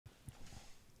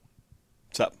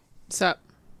Sup? Sup.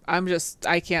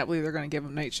 I can't believe they're going to give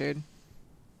him Nightshade.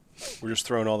 We're just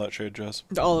throwing all that shade, Jess.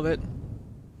 All of it.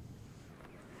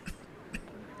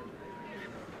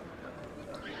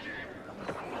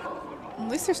 At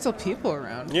least there's still people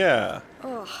around. Yeah.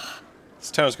 Ugh.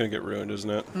 This town's gonna get ruined, isn't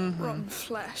it? Rotten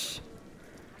flesh.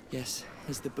 Yes,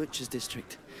 it's the butcher's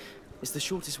district. It's the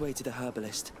shortest way to the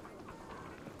herbalist.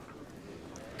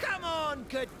 Come on,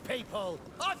 good people!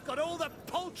 I've got all the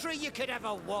poultry you could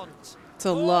ever want! It's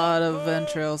a lot of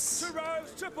entrails. To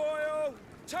roast, to boil!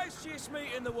 Tastiest meat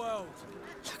in the world!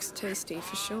 Looks tasty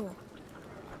for sure.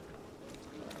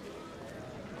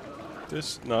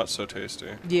 This not so tasty.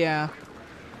 Yeah.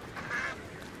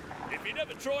 If you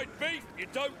never tried beef, you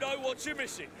don't know what you're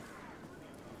missing.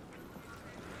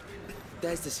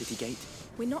 There's the city gate.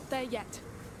 We're not there yet.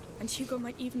 And Hugo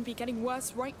might even be getting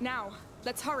worse right now.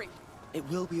 Let's hurry. It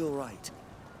will be all right.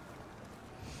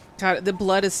 God, the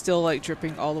blood is still like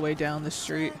dripping all the way down the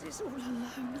street. Dad is all alone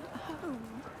at home.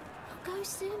 Go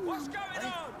soon. What's going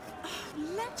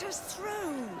on? Let us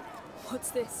through. What's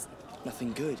this?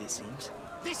 Nothing good, it seems.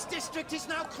 This district is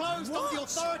now closed on the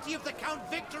authority of the Count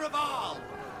Victor of Arles.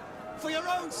 For your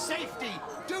own safety,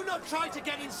 do not try to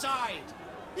get inside.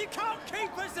 You can't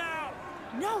keep us out!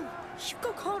 No!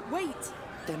 Hugo can't wait!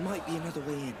 There might be another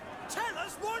way in. Tell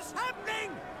us what's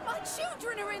happening! My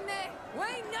children are in there!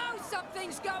 We know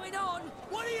something's going on!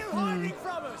 What are you hiding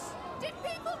from us? Did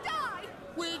people die?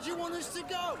 Where do you want us to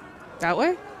go? That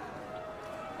way?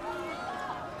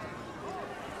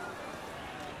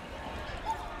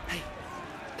 Hey,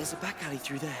 there's a back alley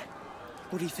through there.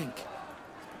 What do you think?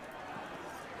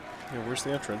 Yeah, where's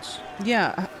the entrance?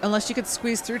 Yeah, unless you could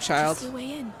squeeze through, child. That's the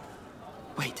way in.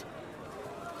 Wait,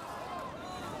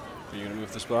 Are you gonna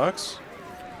move this box?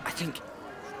 I think...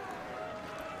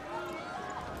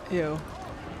 Ew.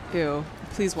 Ew.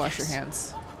 Please wash your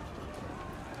hands.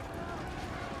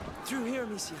 Through here,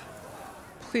 Amicia.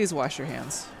 Please wash your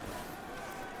hands.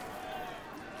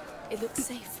 It looks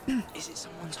safe. Is it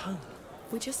someone's home?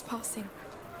 We're just passing.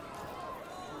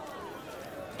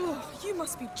 Oh, you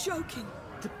must be joking.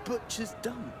 The butcher's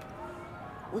dump.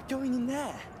 We're going in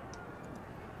there.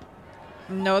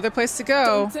 No other place to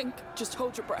go. Don't think. Just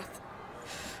hold your breath.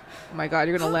 Oh my god,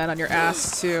 you're gonna land on your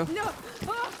ass too. No!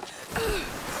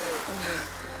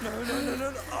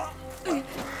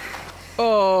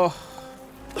 Oh.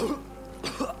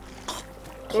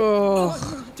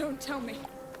 Oh. No, don't tell me.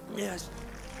 Yes.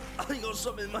 I got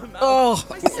something in my mouth. Oh.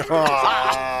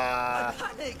 I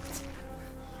panicked.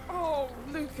 Oh,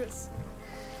 Lucas.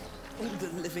 All the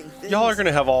living things. Y'all are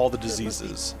gonna have all the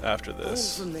diseases after Born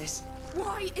this. from this.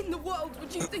 Why in the world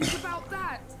would you think about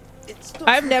that? It stops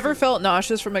I've me never from felt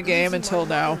nauseous from a game losing until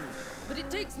my now. mind. But it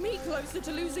takes me closer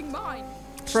to losing mine.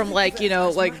 From like, you know,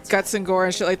 like guts and gore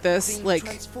and shit like this. Being Like,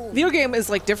 transformed. video game is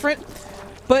like different.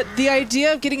 But the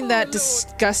idea of getting that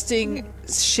disgusting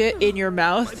shit in your My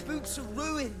mouth. boots are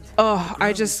ruined. Oh,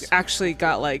 I just actually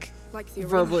got like Like the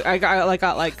verbally. arena. I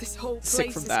got like This whole place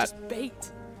sick from is that. just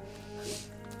bait.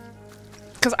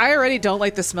 Because I already don't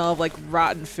like the smell of like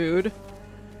rotten food,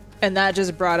 and that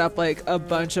just brought up like a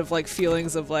bunch of like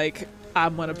feelings of like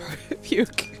I'm gonna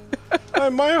puke.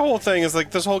 My whole thing is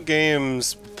like this whole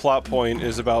game's plot point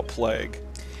is about plague,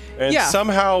 and Yeah.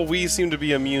 somehow we seem to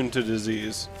be immune to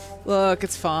disease. Look,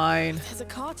 it's fine. There's a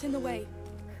cart in the way.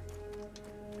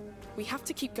 We have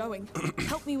to keep going.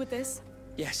 Help me with this.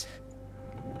 Yes.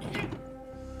 Wait,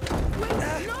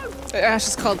 no! Ash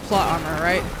is called plot armor,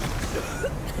 right?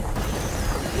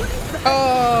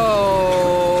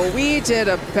 Oh, we did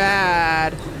a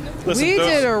bad. Listen, we those-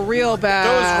 did a real bad.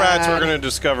 Those rats were gonna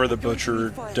discover the butcher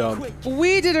dump.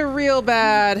 We did a real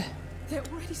bad. They're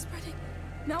already spreading.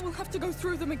 Now we'll have to go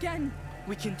through them again.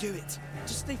 We can do it.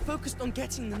 Just stay focused on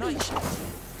getting the night shift.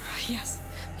 Yes,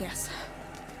 yes.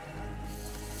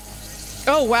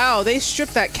 Oh wow, they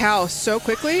stripped that cow so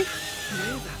quickly. You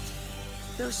know that?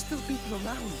 There are still people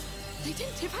around. They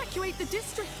didn't evacuate the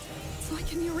district. It's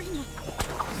like in the arena.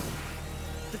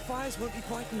 The fires won't be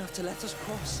bright enough to let us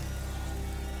cross.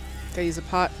 Gotta use a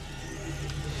pot.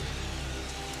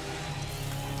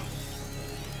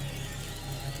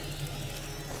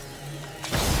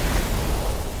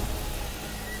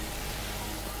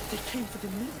 They came for the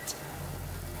meat.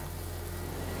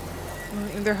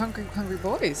 They're hungry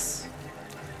boys.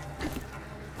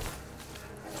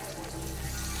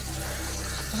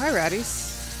 Hi, ratties.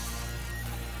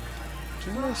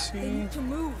 Didn't I see? They need to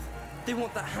move. They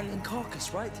want that hanging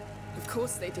carcass, right? Of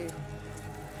course they do.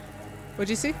 What'd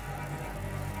you see?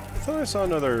 I thought I saw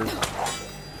another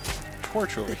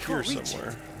torch over They here can't reach somewhere.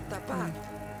 it. That bag.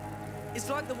 It's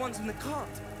like the ones in the cart.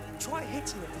 Try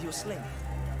hitting it with your sling.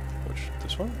 Which,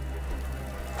 this one?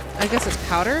 I guess it's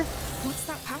powder? What's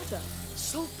that powder?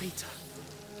 Saltpeter.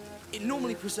 It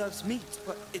normally preserves meat,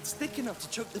 but it's thick enough to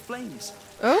choke the flames.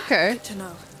 Okay. Good to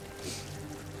know.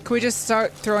 Can we just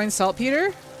start throwing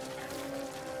saltpeter?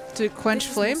 To quench This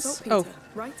is flames? more saltpeter,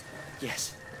 Oh. right?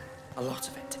 Yes, a lot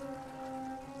of it.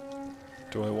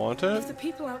 Do I want If it? the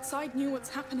people outside knew what's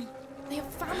happening, they have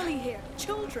family here,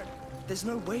 children. There's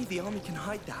no way the army can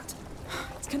hide that.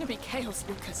 It's gonna be chaos,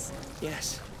 Lucas.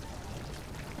 Yes.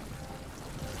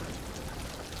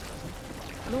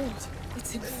 Lord,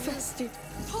 it's infested.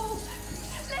 Paul,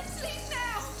 let's leave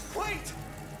now. Wait!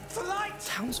 For light!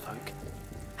 Townsfolk.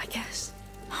 I guess.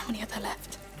 How many are there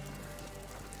left?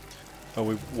 Oh,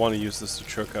 we want to use this to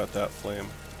choke out that flame,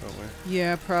 don't we?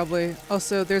 Yeah, probably.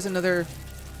 Also, there's another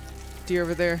deer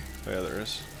over there. Yeah, there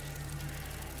is.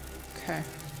 Okay.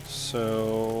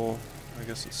 So, I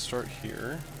guess let's start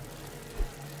here.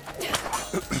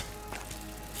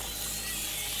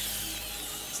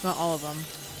 It's not all of them.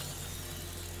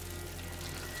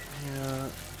 Yeah,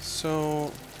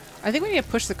 so... I think we need to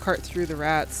push the cart through the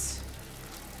rats.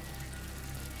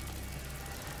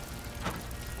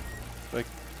 Like,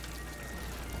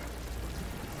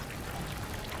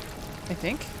 I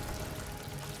think.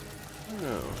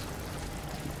 no.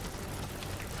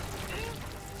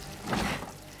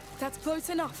 That's close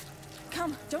enough.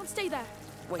 Come, don't stay there.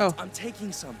 Wait, Oh. I'm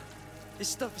taking some. This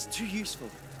stuff is too useful.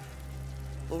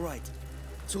 All right,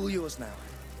 it's all yours now.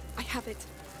 I have it.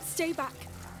 Stay back.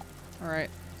 All right.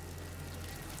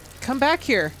 Come back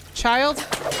here, child. So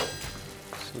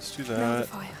let's do Now the that.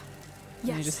 fire. Can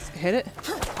you Yes, just hit it?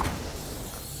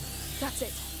 that's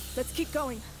it. Let's keep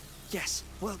going. Yes,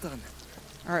 well done.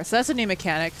 All right, so that's a new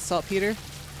mechanic, saltpeter.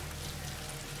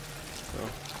 So,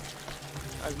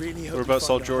 I really hope. what you about find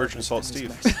Salt a George and harbor Salt in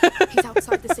Steve? this mess. He's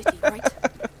outside the city, right?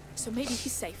 So maybe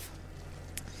he's safe.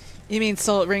 You mean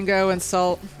Salt Ringo and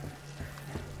Salt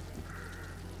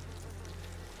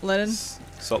Lennon?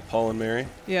 Salt Paul and Mary?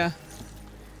 Yeah.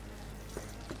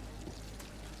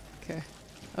 Okay.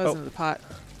 That was Oh. in the pot.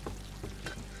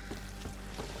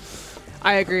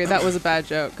 I agree. That was a bad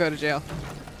joke. Go to jail.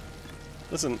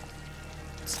 Listen,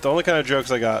 it's the only kind of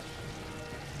jokes I got.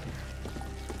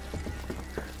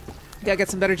 Gotta get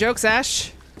some better jokes,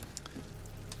 Ash.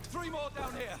 3 more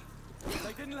down here.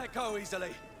 They didn't let go easily.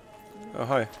 Oh,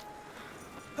 hi.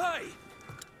 Hey!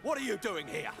 What are you doing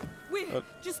here? We're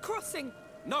just crossing.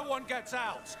 No one gets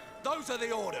out. Those are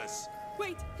the orders.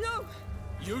 Wait, no!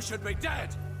 You should be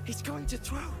dead. He's going to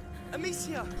throw.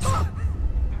 Amicia!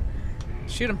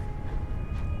 Shoot him.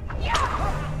 There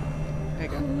you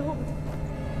Oh, go. Lord.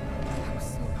 That was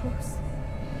so close.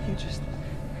 You just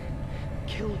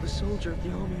killed a soldier of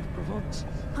the army of Provence.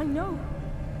 I know.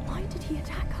 Why did he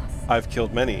attack us? I've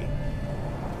killed many.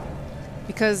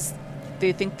 Because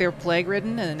they think they're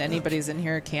plague-ridden and anybody's in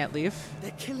here can't leave.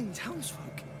 They're killing townsfolk.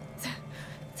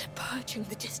 They're purging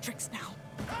the districts now.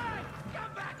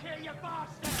 Come back here, you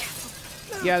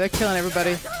bastard! Yeah, they're killing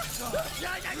everybody.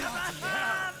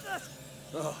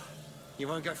 You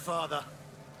won't go farther.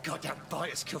 Goddamn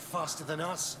biters kill faster than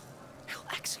us. He'll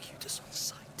execute us on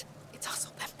sight. It's us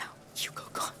or them now. Hugo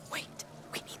can't wait.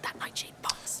 We need that nightshade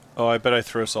box. Oh, I bet I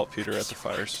throw saltpeter at the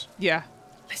fires. Yeah.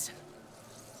 Listen,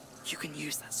 you can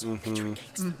use that saltpeter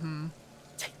against them.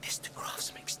 Take this to craft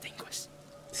some extinguish.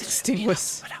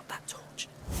 Extinguish. Put out that torch.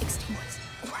 Extinguish.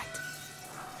 All right.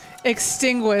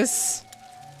 Extinguish.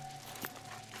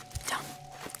 Done.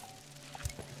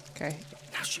 Okay.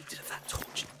 Now shoot it at that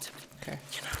torch. Okay.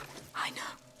 You know. I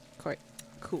know. Quite.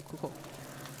 Cool, cool, cool.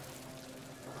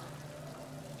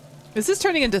 This is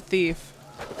turning into Thief.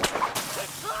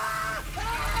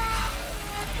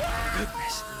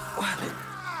 Goodness. Well, it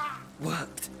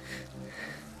worked.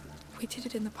 We did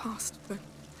it in the past, but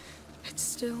it's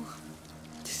still...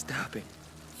 Disturbing.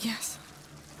 Yes.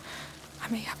 I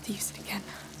may have to use it again.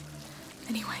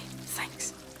 Anyway,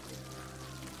 thanks.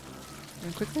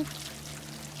 Going quickly.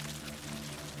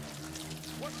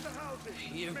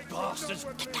 You bastards!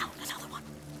 Get down, another one.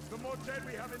 The more dead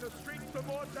we have in the streets, the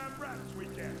more damn rats we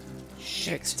get.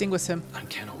 Yeah, extinguish him. And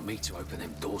count on me to open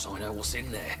them doors. I know what's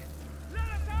in there. Let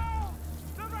us out!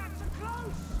 The rats are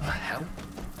close! The hell?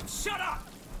 Shut up!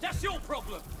 That's your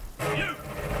problem. You!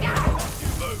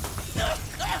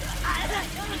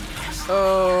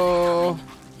 Oh.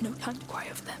 No time to cry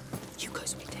over them.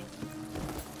 Hugo's waiting.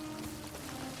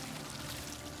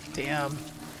 Damn.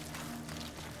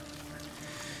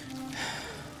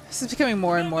 This is becoming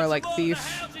more and more like Thief. The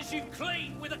houses you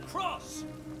clean with a cross.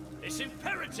 It's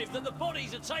imperative that the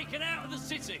bodies are taken out of the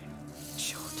city.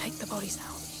 Sure, take the bodies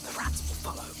out. The rats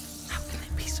will follow. How can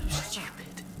they be so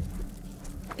stupid?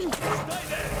 Stay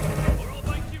there, or I'll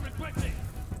make you regret it.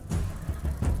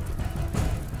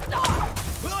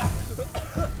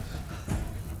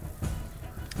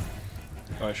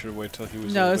 Oh, I should have waited till he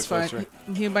was. No, a it's little fine. bit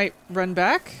closer. He might run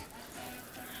back.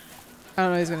 I don't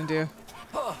know what he's gonna do.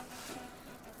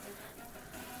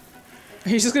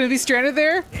 He's just gonna be stranded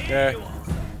there? Yeah.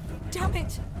 Damn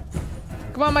it!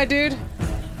 Come on, my dude.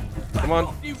 Come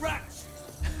on. You rats!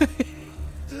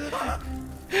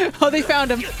 Oh, they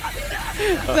found him.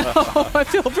 No, I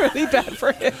feel really bad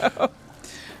for him.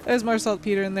 There's more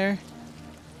saltpeter in there.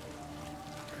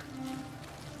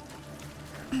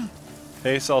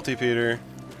 Hey, Salty Peter.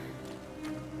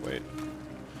 Wait.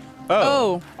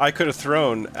 Oh. I could have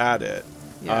thrown at it.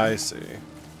 Yeah. I see.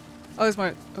 Oh, there's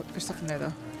more. Oh, there's stuff in there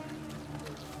though.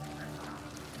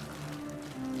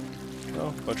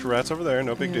 Oh, bunch of rats over there.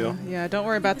 No big deal. Yeah, don't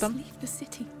worry about them. Leave the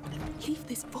city. Leave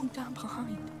this Vodan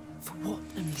behind. For what,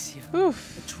 Amicia?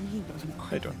 Oof. A dream of an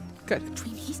How you doing? Good. A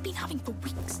dream he's been having for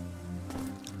weeks.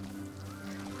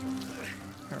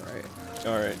 All right.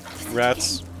 All right.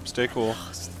 Rats, stay cool.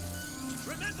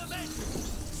 Remember, men!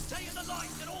 Stay in the light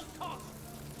at all costs!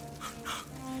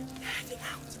 They're heading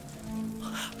out.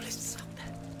 Oh, blizzard's out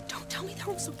there. Don't tell me they're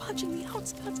also purging the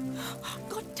outskirts. Oh,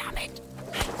 God damn it!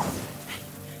 Hey,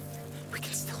 we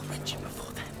can still reach him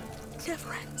before them. It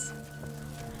never ends.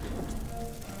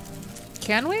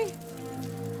 Can we?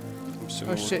 I'm assuming Oh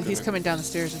we're shit, he's gonna- coming down the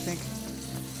stairs, I think.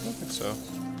 I don't think so.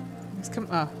 He's coming.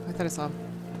 Oh, I thought I saw him.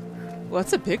 Well,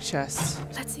 that's a big chest.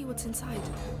 Let's see what's inside.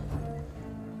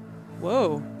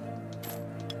 Whoa.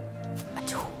 A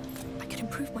tool. I could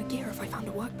improve my gear if I found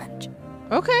a workbench.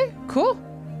 Okay, cool.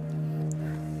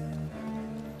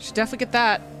 Should definitely get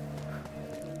that.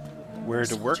 Where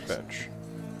to workbench?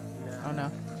 Oh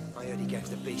no. I only gave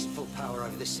the beast full power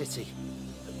over the city.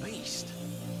 The beast?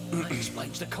 That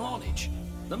explains the carnage.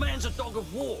 The man's a dog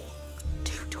of war.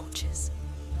 2 torches.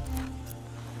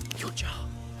 Your jar.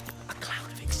 A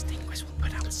cloud of extinguish will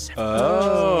put out 7.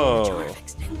 Oh. Terrific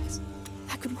stings.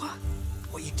 That could work.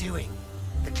 What are you doing?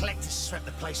 The collectors swept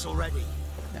the place already.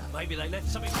 Maybe they left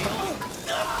something behind.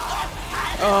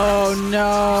 Oh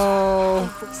no.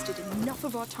 We've wasted enough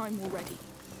of our time already.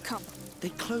 Come. They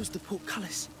closed the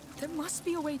portcullis. There must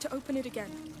be a way to open it again.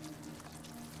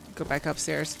 Go back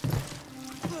upstairs.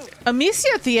 Amicia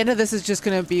at the end of this is just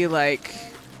gonna be like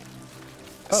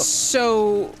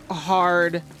so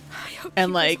hard I hope and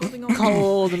you guys like holding on.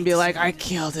 cold and be like, I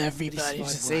killed everybody to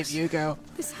This is save Hugo.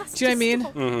 This has Do you know what I mean?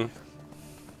 stop. Mm-hmm.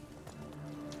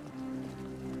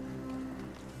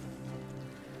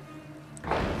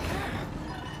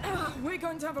 We're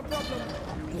going to have a problem.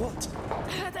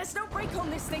 What? There's no brake on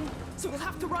this thing, so we'll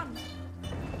have to run.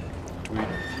 Do we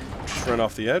just run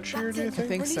off the edge here, That's do you it. think?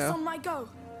 think Release so. on my go.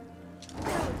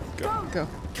 Go. Go.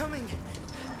 Coming.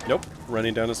 Nope.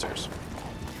 Running down the stairs.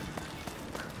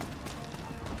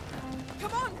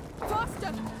 Come on,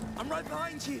 faster. I'm right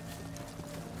behind you.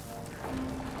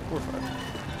 We're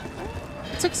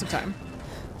fine. It took some time.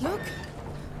 Look.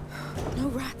 No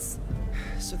rats.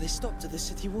 So they stopped at the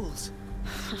city walls.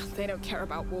 They don't care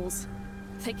about walls.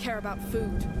 They care about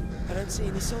food. I don't see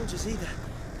any soldiers either.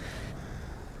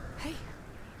 Hey,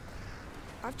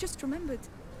 I've just remembered.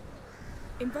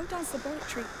 In Vodan's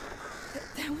laboratory,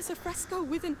 there was a fresco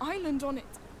with an island on it.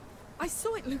 I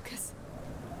saw it, Lucas.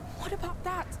 What about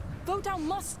that? Vodan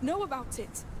must know about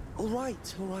it. All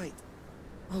right, all right.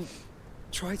 I'll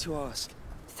try to ask.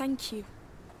 Thank you.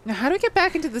 Now, how do we get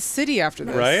back into the city after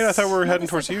this? Right? I thought we were heading Mother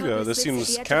towards said the Hugo. Hubbers This lives at seems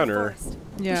the edge of the counter. forest.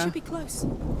 Yeah. We should be close.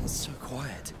 It's so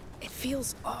quiet. It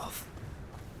feels off.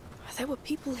 There were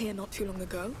people here not too long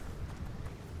ago.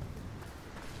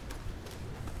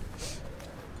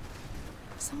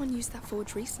 Someone used that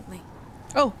forge recently.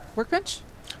 Oh, workbench?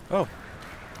 Oh.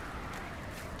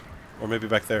 Or maybe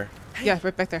back there. Hey, Yeah,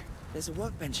 right back there. there's a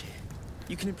workbench here.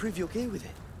 You can improve your gear with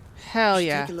it. Hell Just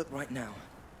yeah. Take a look right now.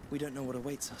 We don't know what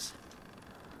awaits us.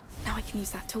 Now I can use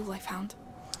that tool I found.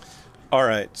 All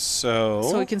right, so...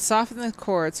 So we can soften the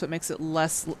cord so it makes it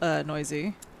less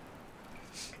noisy.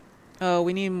 Oh,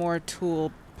 we need more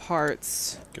tool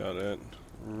parts. Got it.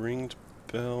 Ringed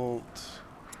belt.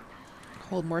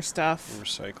 Hold more stuff.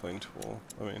 Recycling tool.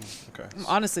 I mean, okay.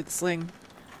 Honestly, the sling.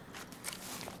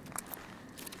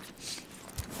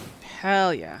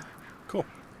 Hell yeah. Cool.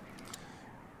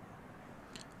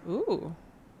 Ooh.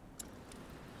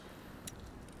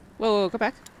 Whoa, go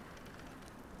back.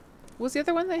 What was the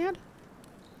other one they had?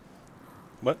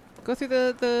 What? Go through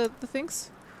the things?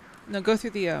 No, go through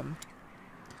the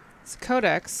it's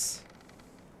codex.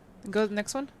 Then go to the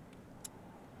next one.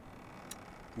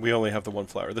 We only have the one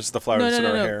flower. This is the flower No, that's no,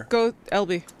 in no, our no. hair. Go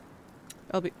LB.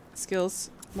 LB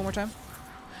skills. One more time.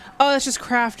 Oh, that's just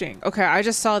crafting. Okay, I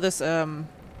just saw this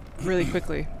really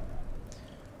quickly.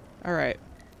 All right.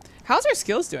 How's our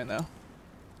skills doing though?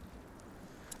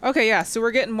 Okay, yeah, so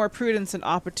we're getting more prudence and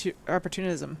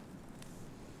opportunism.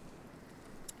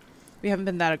 We haven't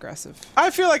been that aggressive. I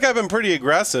feel like I've been pretty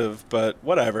aggressive, but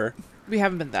whatever. We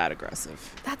haven't been that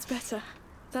aggressive. That's better.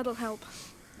 That'll help.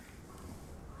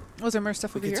 Oh, is there more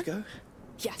stuff over here? Good to go?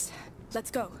 Yes,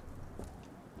 let's go.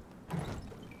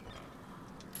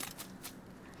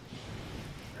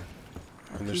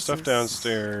 And there's stuff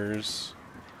downstairs.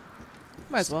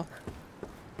 Might as well.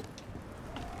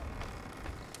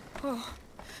 Oh,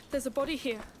 there's a body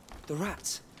here. The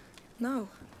rats. No,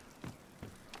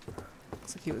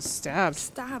 Looks like he was stabbed.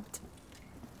 stabbed.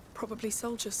 Probably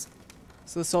soldiers.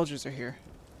 So the soldiers are here.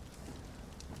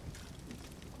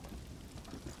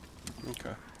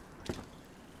 Okay.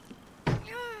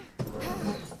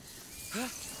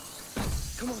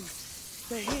 Come on.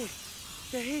 They're here.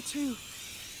 They're here too.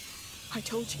 I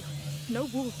told you, no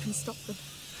wall can stop them.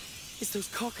 It's those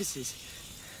carcasses.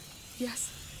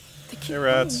 Yes, they keep Hey pouring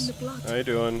rats, the blood. how you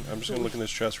doing? I'm just gonna look in this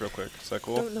chest real quick. Is that I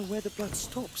cool? don't know where the blood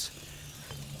stops.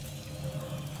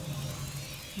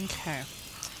 Okay.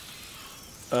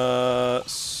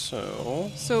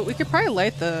 So we could probably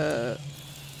light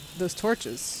those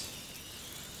torches.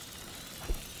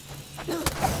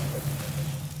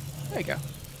 There you go.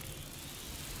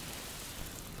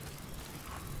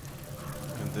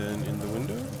 and then in the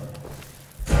window.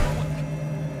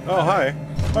 Oh hi.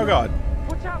 Oh god.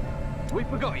 Watch out! We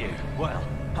forgot you. Well,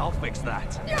 I'll fix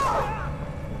that.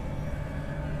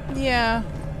 Yeah.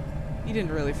 You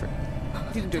didn't really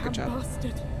you didn't do a good Damn job.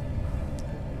 bastard.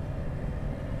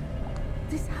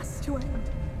 This has to end.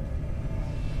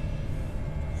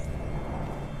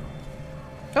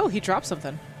 Oh, he dropped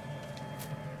something.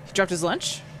 He dropped his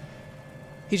lunch?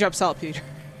 He dropped saltpeter.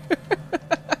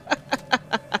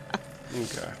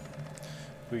 Okay.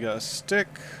 We got a stick.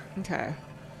 Okay.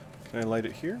 Can I light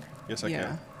it here? Yes, I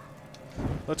Yeah. can.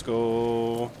 Let's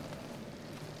go.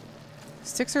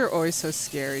 Sticks are always so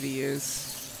scary to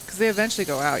use. Because they eventually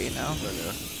go out, you know? I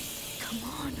know. Come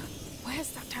on, where's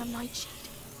that damn nightshade?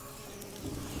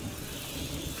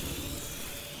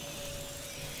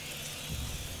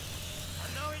 I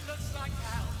know it looks like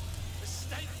hell, but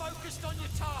stay focused on your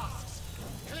tasks.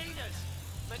 Cleaners,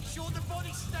 make sure the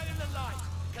bodies stay in the light.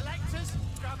 Collectors,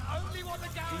 grab only what the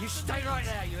garrison. You stay right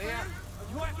there, you hear?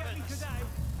 And weapons.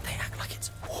 They act like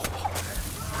it's war. They're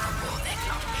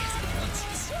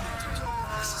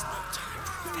This is no time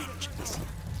for revenge.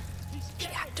 He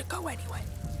had to go anyway.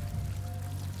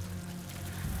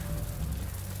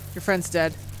 Your friend's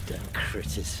dead. Damn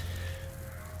critters.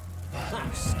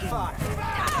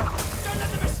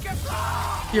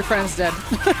 Your friend's dead. Oh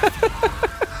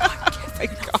my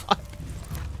god.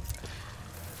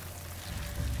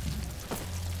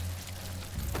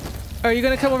 Are you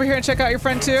gonna come over here and check out your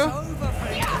friend too?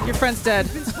 Your friend's dead.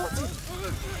 What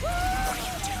are you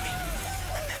doing?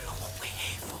 Remember what we're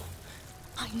here for.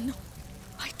 I know.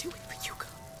 I do it for Hugo.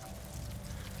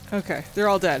 Okay, they're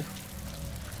all dead.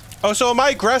 Oh, so am I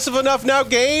aggressive enough now,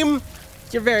 game?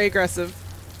 You're very aggressive.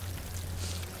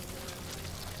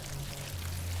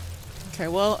 Okay,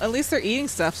 well, at least they're eating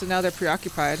stuff, so now they're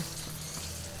preoccupied.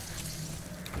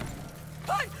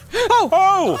 Oh!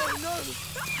 Oh!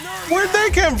 Where'd they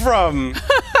come from?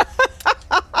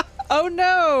 Oh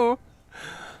no!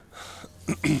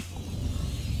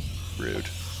 Rude.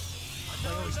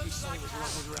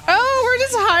 Oh, we're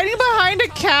just hiding behind a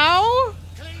cow?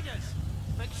 Cleaners,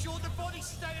 make sure the bodies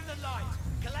stay in the light.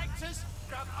 Collectors,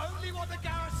 grab only what the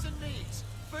garrison needs.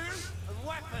 Food and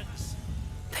weapons.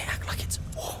 They act like it's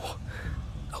war.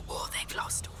 A war they've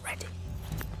lost already.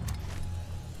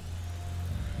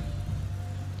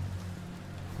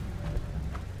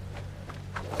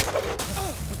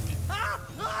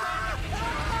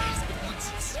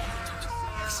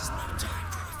 This is no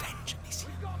time for revenge, Amicia.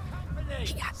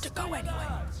 He had to go anyway.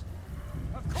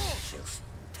 Of course. You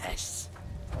pests.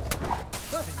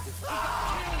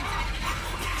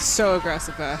 So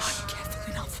aggressive, Ash.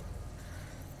 Careful enough.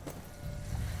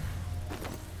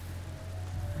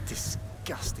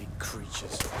 Disgusting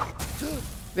creatures.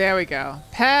 There we go.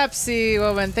 Pepsi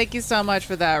woman, thank you so much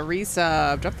for that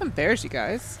resub. Drop them bears, you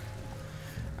guys.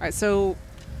 Alright, so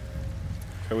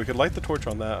Okay, we could light the torch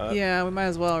on that. yeah, we might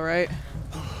as well, right?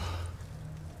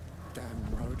 Damn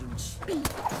rodents.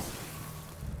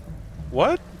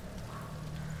 What?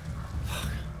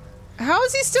 How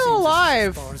is he still Seems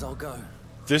alive? As far as I'll go.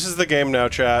 This is the game now,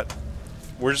 chat.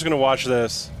 We're just gonna watch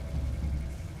this.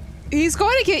 He's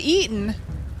going to get eaten.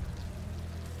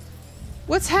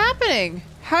 What's happening?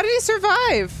 How did he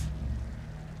survive?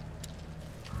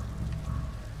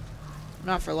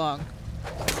 Not for long.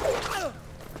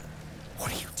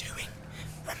 What are you doing?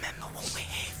 Remember what we're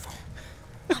here for.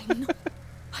 I know.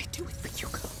 I do it for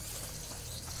Hugo.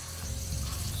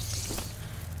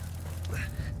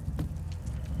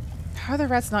 How are the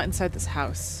rats not inside this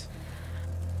house?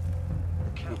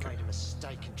 The Count made a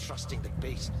mistake in trusting the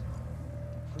beast.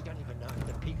 We don't even know if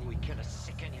the people we kill are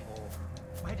sick anymore.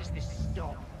 Where does this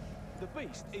stop? The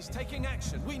beast is taking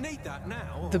action. We need that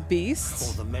now. The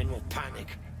beast? Or the men will panic.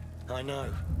 I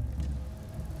know.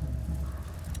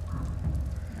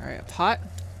 Alright, a pot.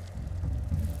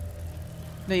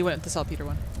 No, you went with the saltpeter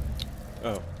one.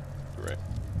 Oh, you're right.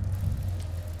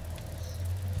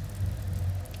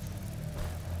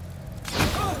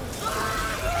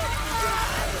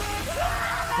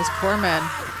 Those poor men.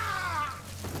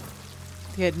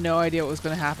 He had no idea what was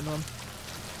going to happen to him.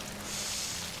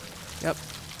 Yep.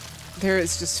 There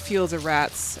is just fields of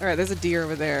rats. Alright, there's a deer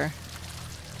over there.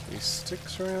 Any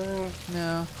sticks or anything?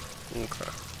 No. Okay.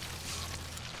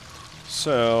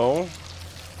 So,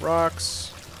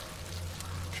 rocks.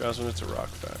 Jasmine, it's a rock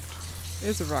fact. It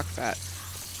is a rock fat.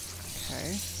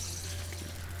 Okay.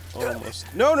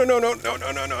 Almost. No, no, no, no, no,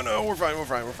 no, no, no, no. We're fine, we're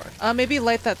fine, we're fine. Maybe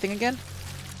light that thing again?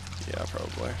 Yeah,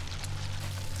 probably.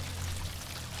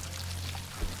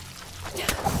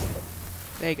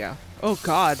 There you go. Oh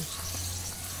god.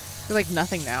 You're like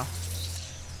nothing now.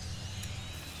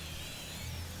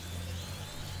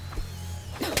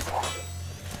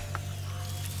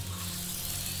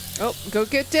 Oh, go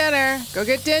get dinner. Go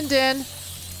get Din Din.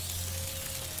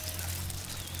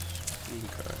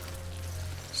 Okay.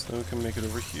 So then we can make it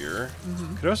over here.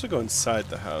 Could also go inside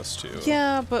the house too.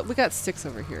 Yeah, but we got sticks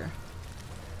over here.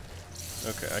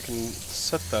 Okay, I can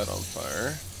set that on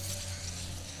fire.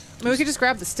 I mean, we could just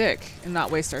grab the stick and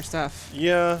not waste our stuff.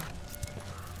 Yeah.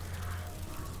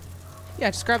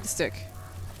 Yeah, just grab the stick.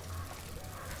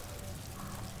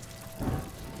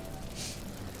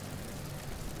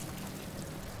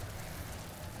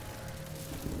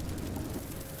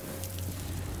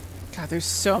 God, there's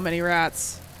so many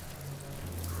rats.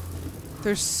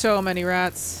 There's so many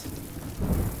rats.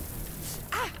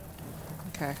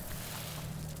 Okay.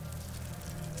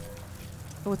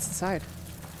 Oh, what's inside?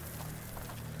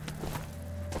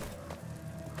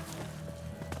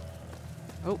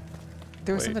 Oh,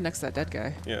 there was Wait. something next to that dead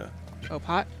guy. Yeah. Oh,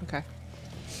 pot? Okay.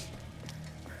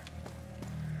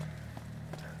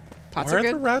 Pots Why are are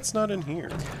the good? rats not in here?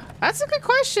 That's a good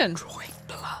question. Drawing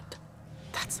blood.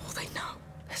 That's all they know.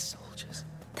 They're soldiers.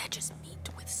 They're just meat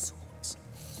with swords.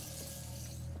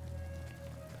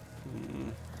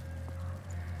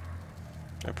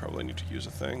 I probably need to use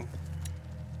a thing.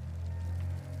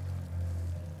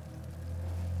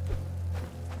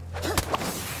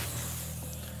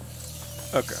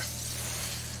 Okay.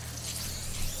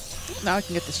 Now I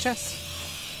can get this chest.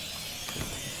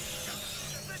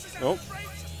 Oh.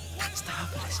 That's the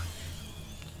herbalist.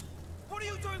 What are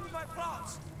you doing with my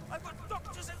plants? I've got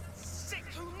doctors and sick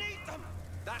who need them.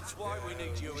 That's why we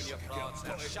need you and your plants.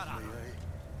 Now shut up.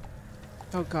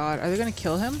 Oh god, are they gonna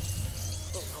kill him?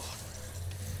 Oh God.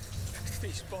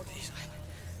 These bodies.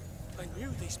 I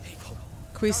knew these people.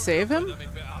 Can we save him? If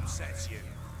it upsets you.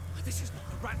 This is not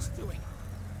the rats doing.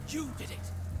 You did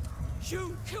it.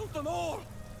 You killed them all.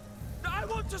 I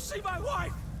want to see my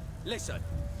wife. Listen,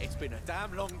 it's been a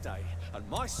damn long day, and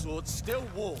my sword's still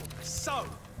warm. So,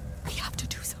 We have to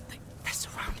do something. They're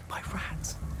surrounded by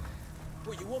rats.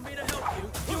 well, you want me to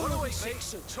help you? You always say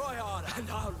so. Try harder, and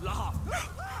I'll laugh.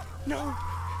 No.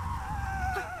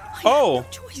 Oh! No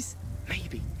choice.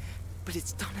 Maybe, but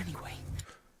it's done anyway.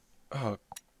 Oh.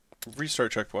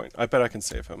 Restart checkpoint. I bet I can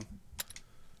save him.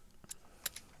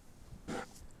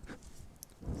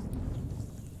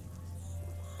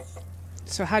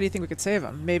 So how do you think we could save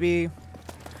him? Maybe...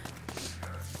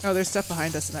 Oh, there's stuff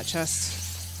behind us in that chest.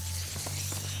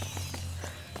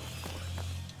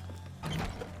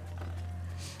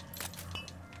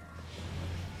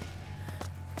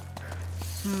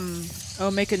 Oh,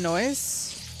 make a noise?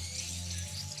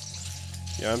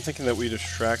 Yeah, I'm thinking that we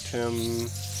distract him.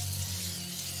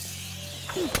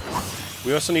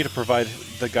 We also need to provide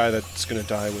the guy that's gonna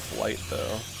die with light,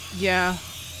 though. Yeah.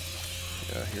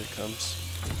 Yeah, here it comes.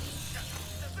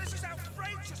 This is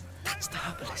outrageous. That's the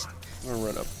herbalist. I'm gonna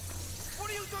run up. What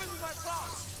are you doing with my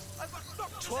plants? I've got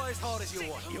doctors. Try as hard as you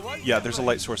want. You won't. Yeah, there's a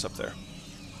light source up there.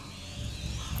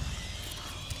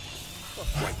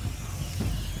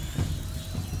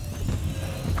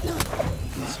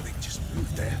 Something just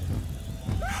moved there.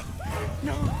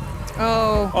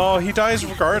 Oh. Oh, he dies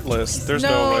regardless. There's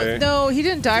no way. No, he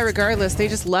didn't die regardless. They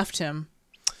just left him.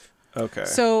 Okay.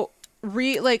 So,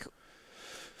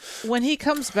 when he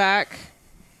comes back,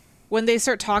 when they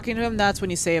start talking to him, that's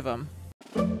when you save him.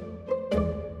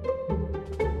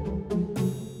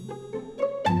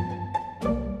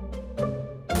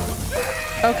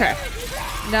 Okay.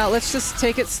 Now let's just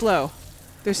take it slow.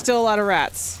 There's still a lot of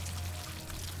rats.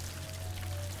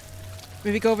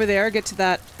 Maybe go over there, get to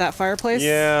that fireplace.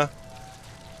 Yeah.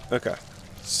 Okay.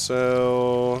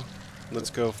 So let's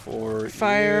go for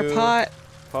fire you. pot.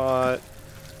 Pot.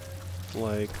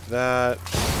 Like that.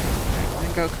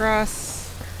 And go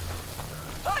across.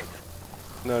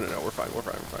 No, we're fine. We're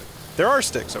fine. There are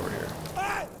sticks over here.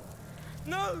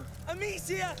 No,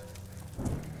 Amicia.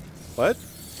 What?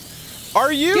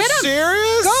 Are you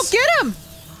serious? Go get him!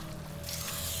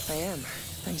 I am,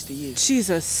 thanks to you.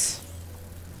 Jesus.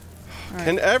 Right.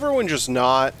 Can everyone just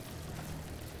not?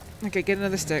 Okay, get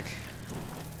another stick.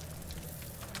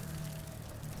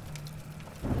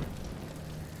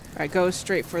 Alright, go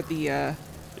straight for the, Yeah.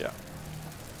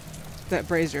 that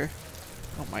brazier.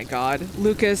 Oh my god.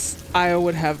 Lucas, I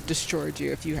would have destroyed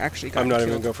you if you actually got I'm not killed.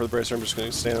 even going to go for the bracer. I'm just going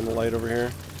to stand in the light over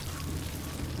here.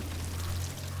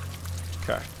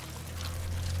 Okay.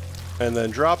 And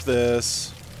then drop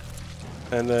this.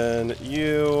 And then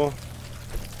you...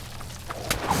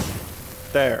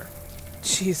 There.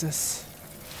 Jesus.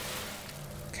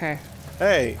 Okay.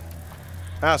 Hey.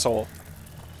 Asshole.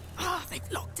 Ah, they've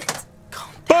locked it.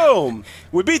 Boom!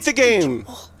 We beat the game!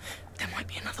 There might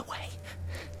be another way.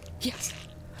 Yes,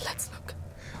 let's look.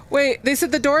 Wait, they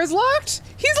said the door is locked?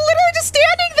 He's literally just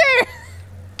standing there!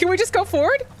 Can we just go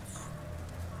forward?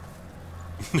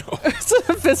 No. It's an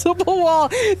invisible wall.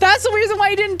 That's the reason why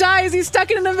he didn't die, is he's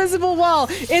stuck in an invisible wall.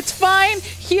 It's fine.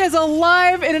 He is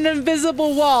alive in an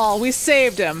invisible wall. We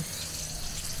saved him.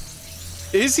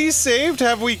 Is he saved?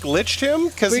 Have we glitched him?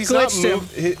 Because he's not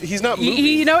he's not moving.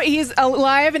 You know, he's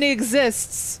alive and he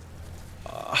exists.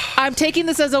 I'm taking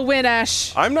this as a win,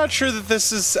 Ash. I'm not sure that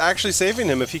this is actually saving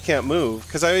him if he can't move,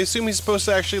 because I assume he's supposed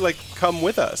to actually, like, come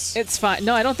with us. It's fine.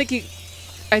 No, I don't think he...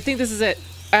 I think this is it.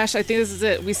 Ash, I think this is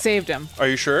it. We saved him. Are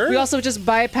you sure? We also just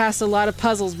bypassed a lot of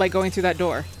puzzles by going through that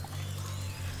door.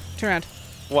 Turn around.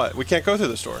 What? We can't go through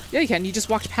this door? Yeah, you can. You just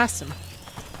walked past him.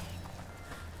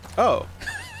 Oh.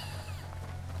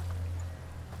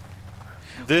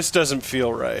 This doesn't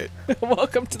feel right.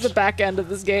 Welcome to the back end of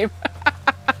this game.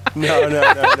 No. No.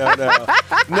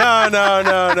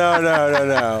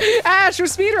 Ash, we're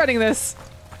speedrunning this.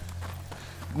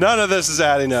 None of this is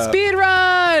adding up.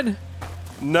 Speedrun!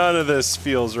 None of this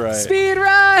feels right.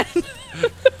 Speedrun!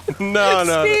 No.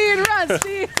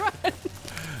 Speedrun!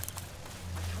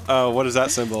 Oh, what is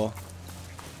that symbol?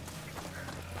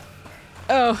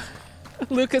 Oh,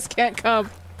 Lucas can't come.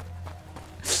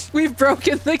 We've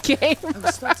broken the game. I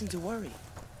was starting to worry.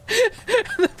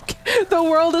 The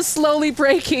world is slowly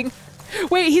breaking.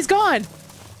 Wait, he's gone.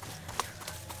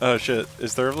 Oh shit,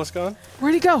 is the herbalist gone?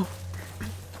 Where'd he go?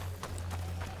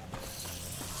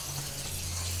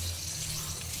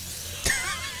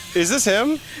 Is this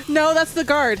him? No, that's the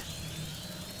guard.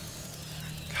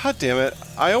 God damn it.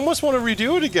 I almost want to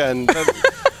redo it again.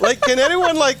 Like, can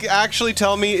anyone, like, actually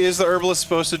tell me, is the herbalist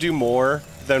supposed to do more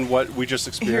than what we just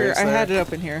experienced Here, I there? had it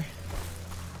open here.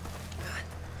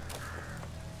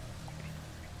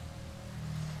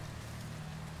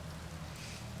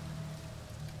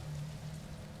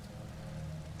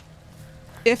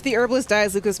 If the herbalist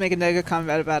dies, Lucas make a negative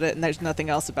comment about it, and there's nothing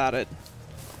else about it.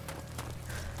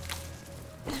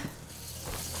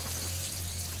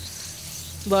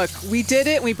 Look, we did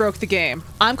it, we broke the game.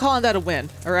 I'm calling that a win,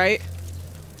 alright?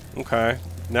 Okay.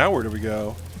 Now where do we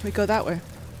go? We go that way.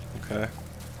 Okay.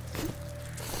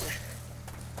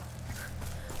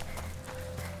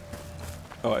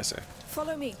 Oh, I see.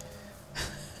 Follow me.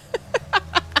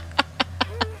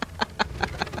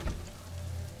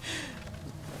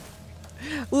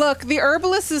 Look, the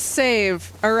herbalist is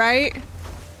safe, alright?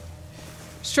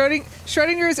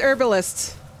 Schrodinger's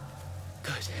herbalist.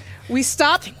 Good. We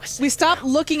stopped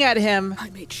looking at him. I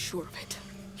made sure of it.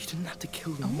 You didn't have to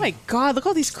kill them. Oh my god, look at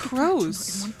all these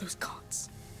crows. In one of those carts.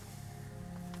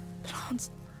 But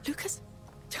Hans, Lucas,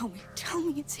 tell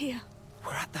me it's here.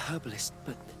 We're at the herbalist,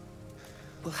 but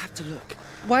we'll have to look.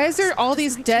 Why is there all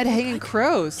these dead hanging Look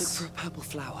crows? for a purple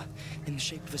flower in the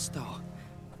shape of a star.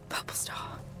 Purple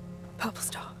star. Purple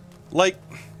star. Like,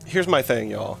 here's my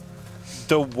thing, y'all.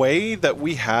 The way that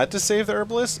we had to save the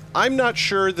herbalist, I'm not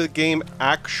sure the game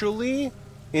actually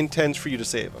intends for you to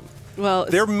save him. Well,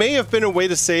 there may have been a way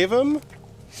to save him,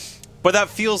 but that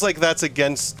feels like that's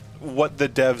against what the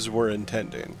devs were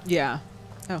intending. Yeah.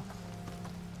 Oh.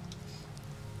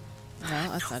 No,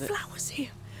 that's not it. Flowers here.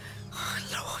 Oh,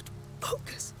 Lord,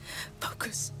 focus.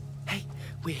 Focus. Hey,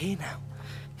 we're here now.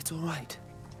 It's all right.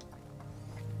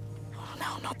 Oh,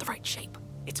 no, not the right shape.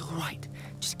 It's all right.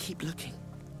 Just keep looking.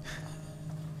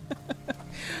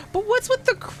 But what's with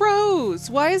the crows?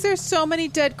 Why is there so many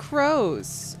dead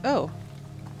crows? Oh.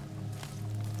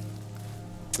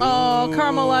 Oh,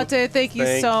 caramel latte! Thank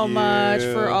you so much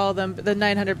you. for all them the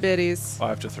 900 biddies. I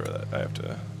have to throw that. I have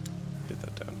to get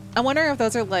that down. I'm wondering if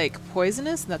those are like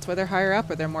poisonous, and that's why they're higher up,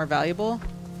 or they're more valuable.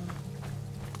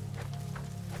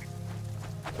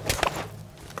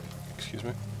 Excuse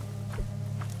me.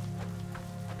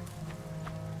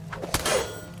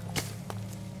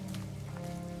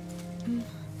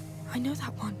 I know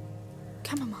that one.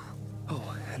 Chamomile.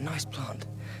 Oh, a nice plant.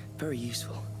 Very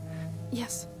useful.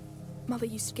 Yes. Mother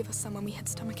used to give us some when we had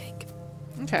stomachache.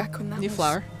 Okay. Back when that New was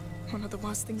flower. one of the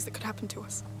worst things that could happen to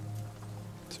us.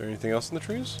 Is there anything else in the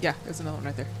trees? Yeah, there's another one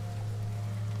right there.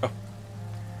 Oh.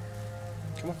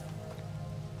 Come on.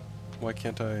 Why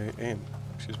can't I aim?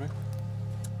 Excuse me?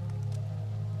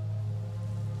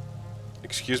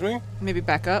 Excuse me? Maybe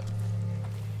back up.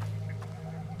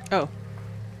 Oh.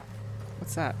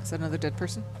 What's that? Is that another dead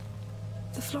person?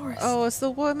 The florist. Oh, it's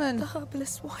the woman. The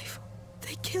herbalist's wife.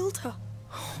 They killed her.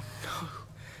 Oh no.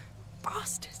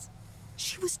 Bastards.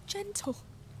 She was gentle.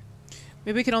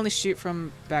 Maybe we can only shoot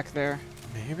from back there.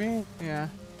 Maybe? Yeah.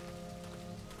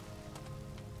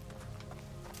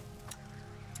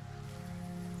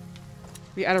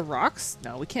 We out of rocks?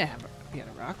 No, we can't have be out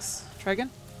of rocks. Try again.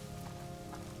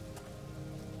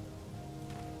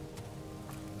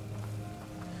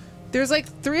 There's like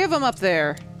 3 of them up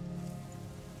there.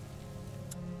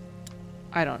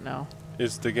 I don't know.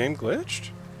 Is the game glitched?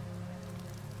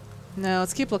 No,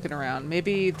 let's keep looking around.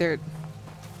 Maybe they're...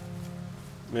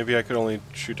 Maybe I could only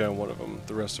shoot down one of them.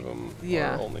 The rest of them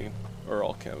Yeah. are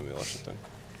all chamomile or something.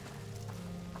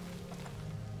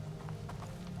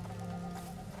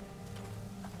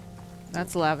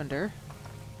 That's lavender.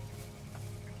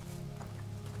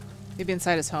 Maybe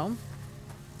inside his home?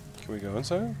 Can we go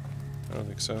inside? I don't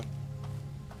think so.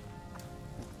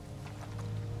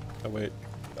 Oh wait.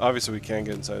 Obviously we can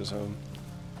get inside his home.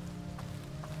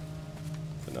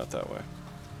 But not that way.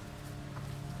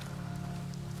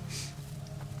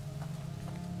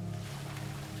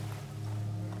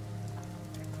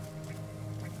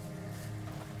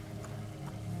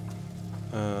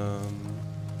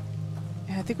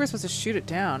 Yeah, I think we're supposed to shoot it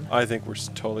down. I think we're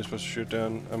totally supposed to shoot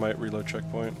down. I might reload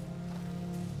checkpoint.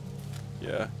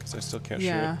 Yeah, because I still can't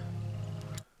Yeah. shoot.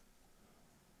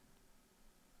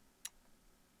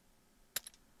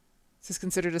 Is this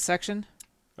considered a section?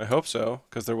 I hope so,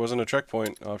 because there wasn't a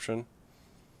checkpoint option.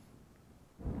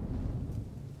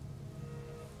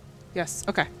 Yes,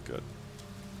 okay. Good.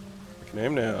 We can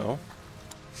aim now.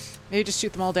 Maybe just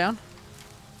shoot them all down?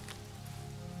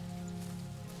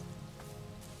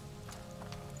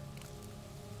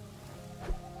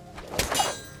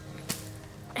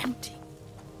 Empty.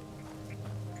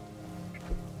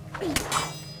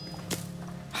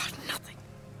 Nothing.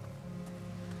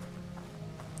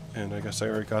 And I guess I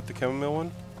already got the chamomile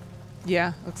one.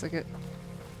 Yeah, looks like it.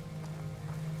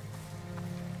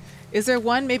 Is there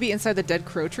one maybe inside the dead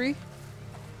crow tree?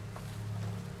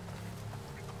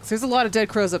 So there's a lot of dead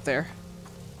crows up there.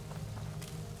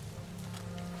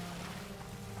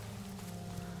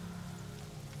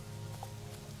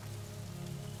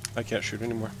 I can't shoot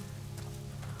anymore.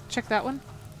 Check that one.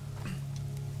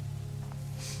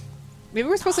 Maybe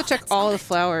we're supposed to check all the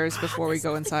flowers before we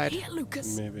go inside. Here,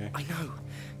 Lucas. Maybe. I know.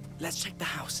 Let's check the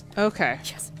house. Okay.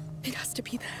 Yes, it has to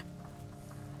be there.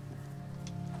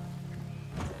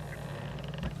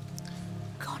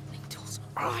 Gardening tools.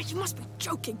 Ah, you must be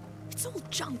joking. It's all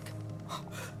junk.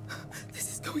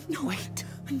 This is going nowhere.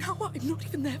 And now I'm not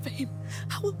even there for him.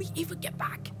 How will we ever get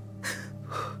back?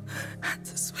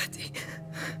 Hands are sweaty.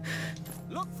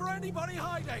 Look for anybody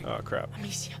hiding. Oh crap.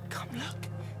 Amicia, come look.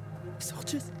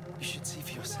 Soldiers, you should see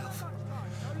for yourself.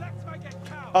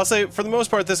 I'll say, for the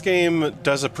most part, this game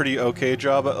does a pretty okay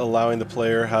job at allowing the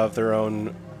player have their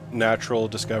own natural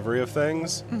discovery of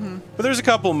things. Mm-hmm. But there's a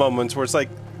couple moments where it's like,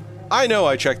 I know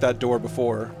I checked that door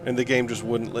before, and the game just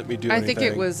wouldn't let me do anything. I think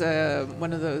it was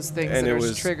one of those things and that it was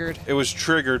was triggered. It was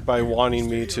triggered by wanting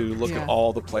me to look Yeah. at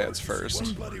all the plants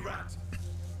first.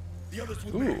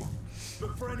 Ooh.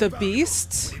 The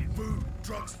beast? Food,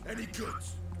 drugs, any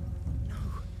goods.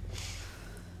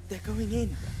 They're going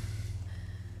in.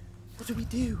 What do we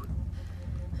do?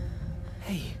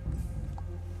 Hey.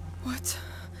 What?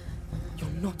 You're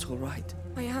not all right.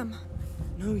 I am.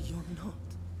 No, you're not.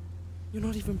 You're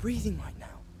not even breathing right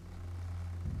now.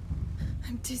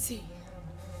 I'm dizzy.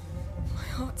 My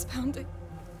heart's pounding.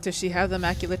 Does she have the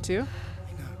immaculate too?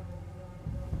 I know.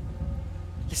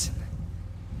 Listen.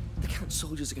 The Count's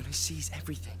soldiers are going to seize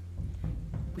everything.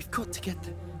 We've got to get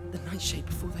the nightshade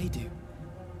before they do.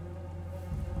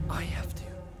 I have to.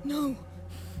 No.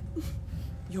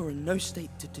 You're in no state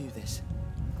to do this.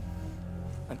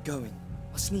 I'm going.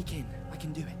 I'll sneak in. I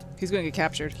can do it. He's gonna get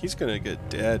captured. He's gonna get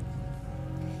dead.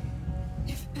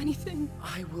 If anything,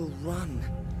 I will run.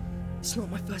 It's not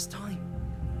my first time.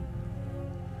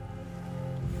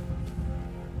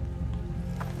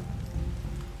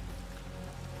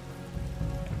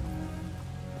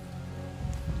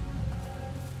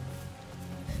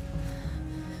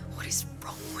 what is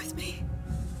wrong with me?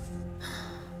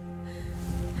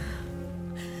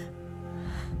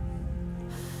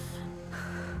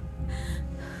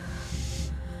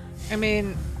 I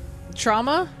mean,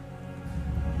 trauma?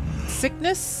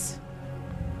 Sickness?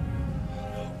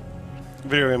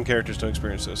 Video game characters don't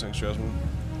experience those things, Jasmine.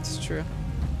 It's true.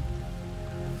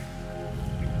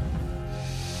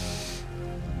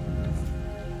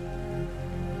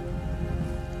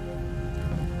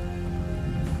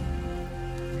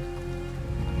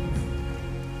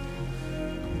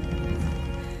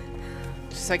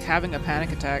 Just like having a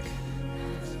panic attack.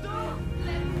 I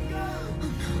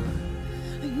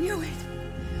knew it.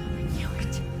 I knew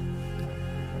it.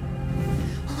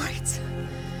 All right.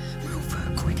 Move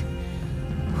quick.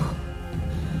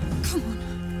 Come on.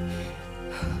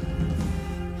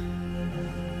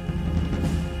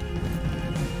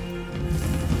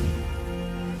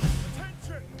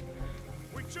 Attention!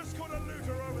 We just got a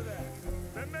looter over there.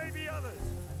 There may be others.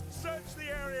 Search the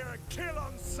area and kill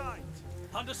on sight.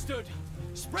 Understood.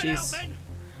 Spread Jeez. out, men.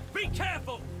 Be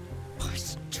careful. Oh,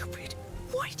 stupid.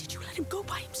 Why did you let him go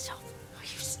by himself?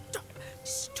 You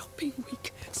stop being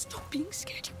weak. Stop being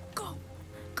scared. Go.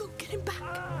 Go get him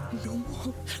back. No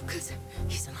more. Because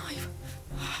he's alive.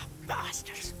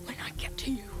 Bastards. When I get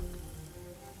to you.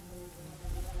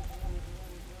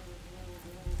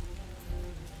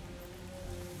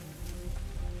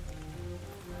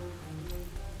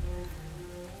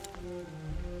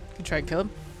 Can try and kill him.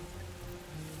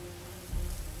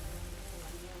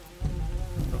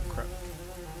 Oh crap.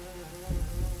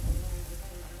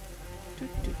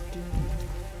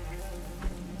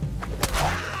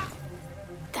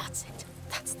 That's it.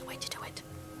 That's the way to do it.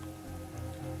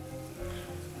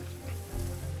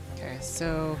 Okay,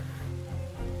 so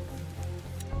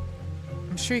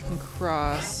I'm sure you can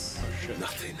cross.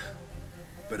 Nothing.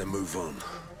 Better move on.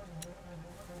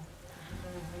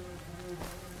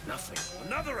 Nothing.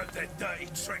 Another of their dirty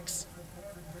tricks.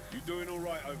 You doing all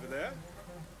right over there?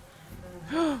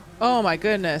 Oh my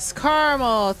goodness.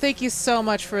 Carmel, thank you so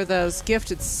much for those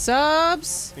gifted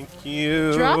subs. Thank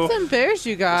you. Drop them bears,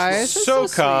 you guys. That's So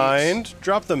sweet. kind.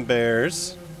 Drop them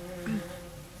bears.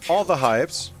 All the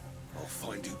hypes. I'll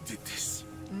find who did this.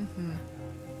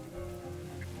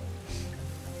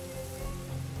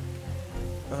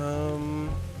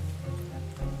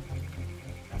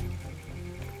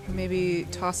 Maybe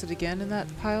toss it again in that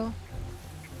pile.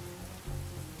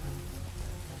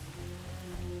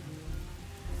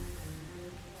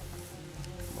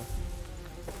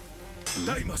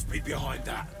 They must be behind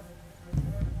that.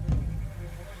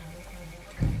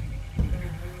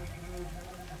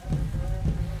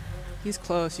 He's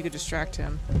close. You could distract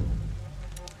him.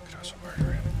 Could also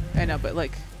murder him. I know, but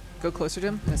like, go closer to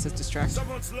him and it says distract.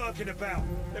 Someone's lurking about.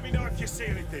 Let me know if you see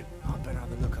anything. I better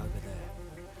have a look over there.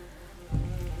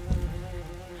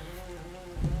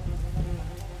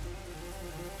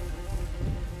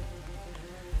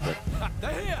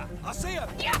 They're here! I see them!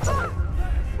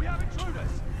 We have intruders!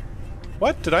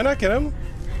 What? Did I not get him?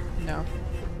 No.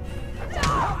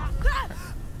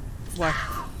 What?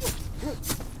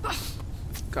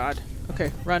 God.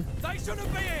 Okay, run. They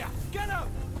shouldn't be here! Get them!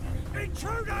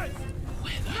 Intruders!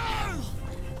 No!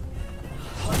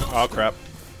 Oh crap.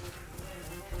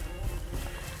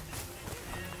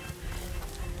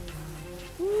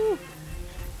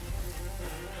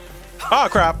 Oh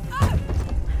crap.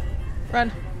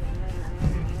 Run.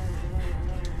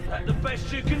 That's the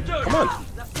best you can do. Come on.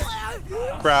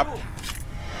 Crap.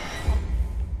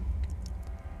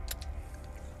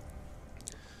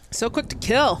 So quick to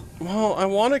kill. Well, I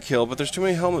want to kill, but there's too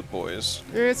many helmet boys.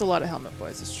 There is a lot of helmet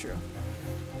boys, it's true.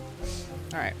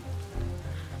 Alright.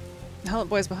 Helmet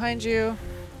boys behind you.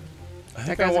 I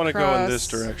think That I guy's want to go in across. this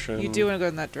direction. You do want to go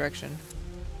in that direction.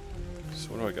 So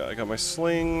what do I got? I got my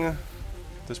sling.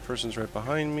 This person's right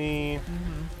behind me.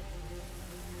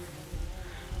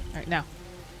 Alright, now.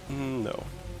 No.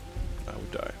 I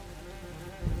would die.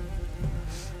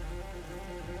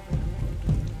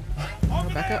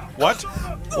 Back up. What?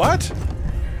 What?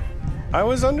 I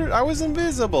was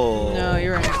invisible. No,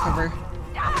 you're in cover.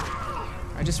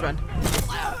 I just run.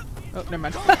 Oh, never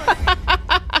mind.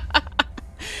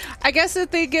 I guess if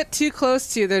they get too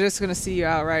close to you, they're just gonna see you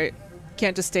outright.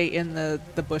 Can't just stay in the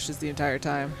bushes the entire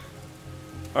time.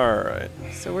 Alright.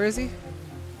 So where is he?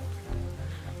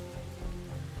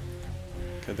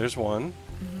 Okay, there's one.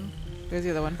 There's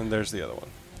the other one. And there's the other one.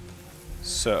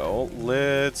 So,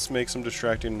 let's make some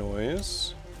distracting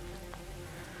noise.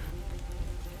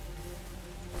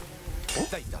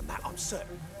 They've done that, I'm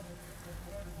certain.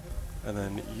 And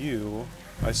then you...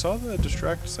 I saw the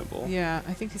distract symbol. Yeah,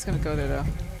 I think he's gonna go there though.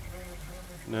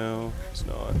 No, it's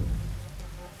not.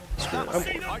 Screw it.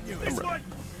 I'm ready.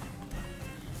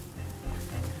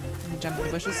 Jump in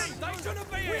the bushes. They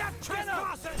shouldn't be here! We have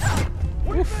trespassers!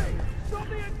 Oof.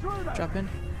 Drop in.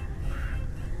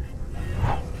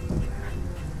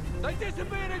 They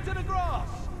disappeared into the grass!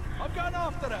 I'm going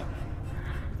after them!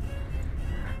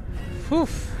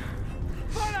 Oof.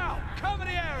 Run out! Cover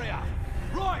the area!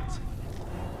 Right!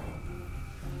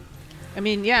 I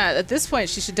mean, yeah, at this point,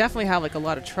 she should definitely have, like, a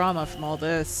lot of trauma from all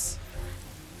this.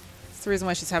 That's the reason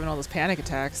why she's having all those panic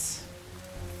attacks.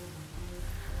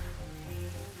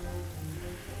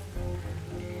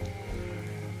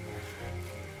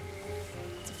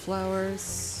 The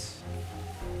flowers.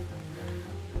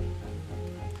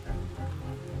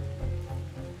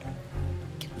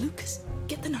 Lucas,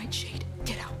 get the nightshade.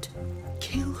 Get out.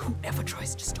 Kill whoever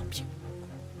tries to stop you.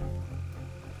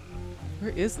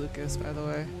 Where is Lucas, by the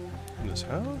way? In this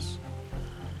house?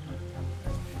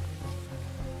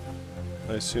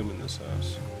 I assume in this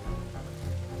house.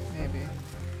 Maybe.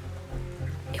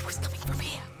 It was coming from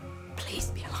here. Please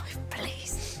be alive,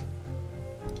 please.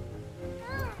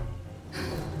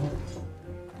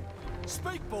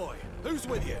 Speak, boy! Who's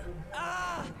with you?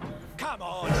 Ah! Come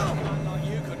on! Man like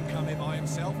you couldn't come in by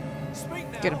himself. Speak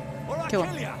now, Get him. or I Kill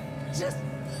kill him. ya! Just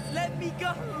let me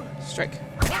go! Strike.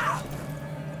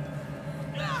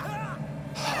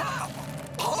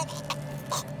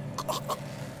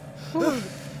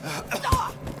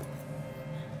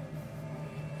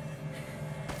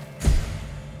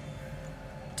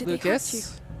 Did they hurt you?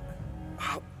 Lucas.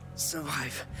 I'll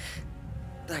survive.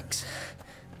 Thanks.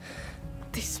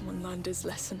 This one learned his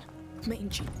lesson.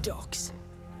 Mangy dogs.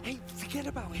 Hey, forget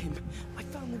about him. I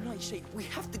found the nightshade. We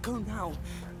have to go now.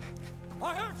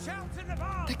 I heard shouts in the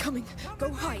bar! They're coming.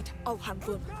 Go hide. I'll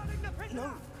handle them.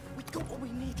 No, we got what we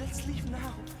need. Let's leave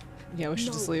now. Yeah, we should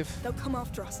No, just leave. they'll come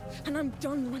after us, and I'm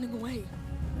done running away.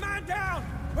 Man down!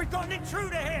 We've got an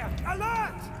intruder here!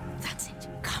 Alert! That's it.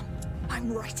 Come.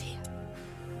 I'm right here.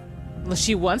 Unless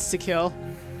she wants to kill.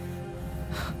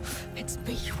 It's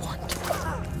me you want.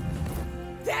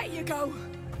 There you go.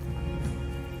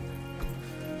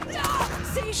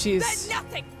 See? She's- There's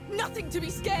nothing. Nothing to be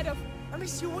scared of.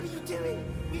 Amicia, what are you doing?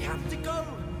 We have to go.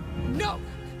 No.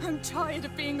 I'm tired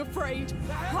of being afraid.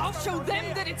 I'll show them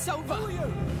that it's over.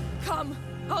 Come.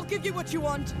 I'll give you what you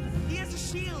want. He has a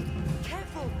shield.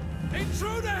 Careful.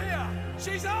 Intruder here!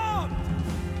 She's armed!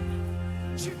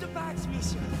 Shoot the bags,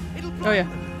 Amicia. It'll blind Oh, yeah.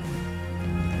 them.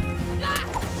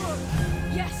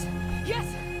 Yes. Yes.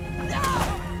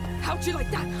 Ah! How'd you like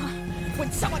that, huh?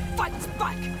 When someone fights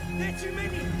back. There are too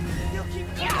many. They'll keep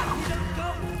coming if you don't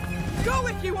go. Go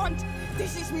if you want.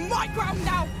 This is my ground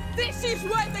now. This is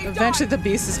where they Eventually die. the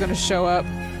beast is gonna show up.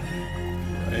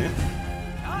 Right?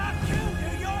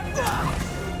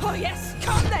 Oh yes,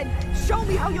 come then. Show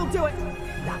me how you'll do it.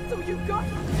 That's all you got.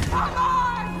 Come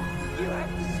on! You have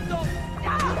to stop.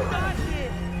 Not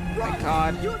here. My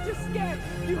God. You're just scared.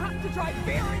 You have to drive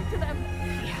fear into them.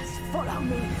 Yes, follow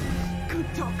me.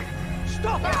 Good dog.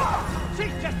 Stop it!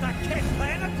 She's just a kid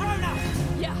playing a grown-up!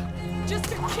 Yeah, just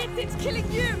a kid that's killing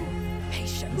you.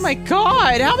 Patience. Oh my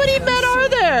God, how many men are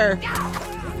there?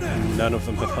 None of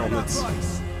them have helmets.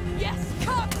 Yes,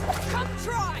 come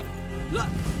try. Look,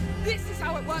 this is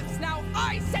how it works now.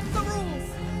 I set the rules.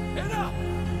 Enough!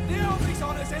 The army's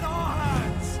on us in our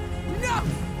hands! No,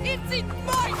 it's in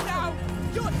mine now.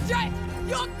 You're dead.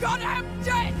 You're goddamn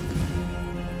dead.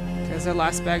 There's our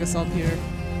last bag of saltpeter.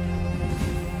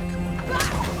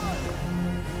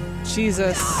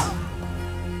 Jesus.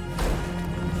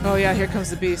 Oh yeah, here comes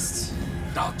the beast.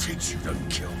 I'll teach you to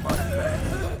kill my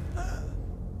men.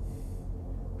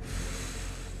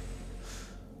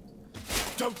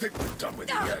 Don't think we're done with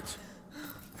you yet.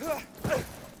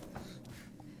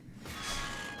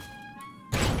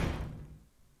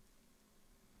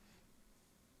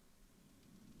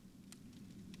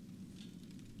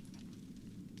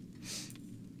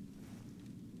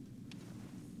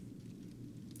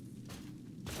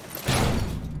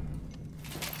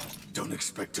 Don't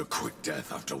expect a quick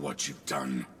death after what you've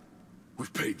done.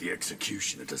 We've paid the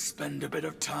executioner to spend a bit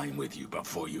of time with you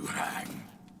before you hang.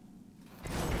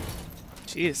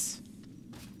 Jeez.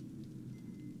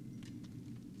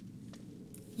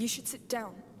 You should sit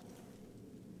down.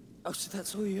 Oh, so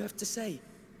that's all you have to say?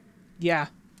 Yeah.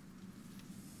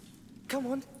 Come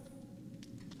on.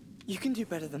 You can do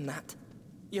better than that.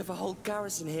 You have a whole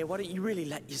garrison here. Why don't you really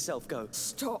let yourself go?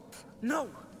 Stop. No!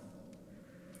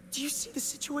 Do you see the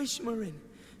situation we're in?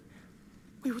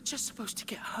 We were just supposed to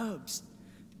get herbs.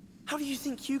 How do you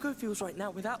think Hugo feels right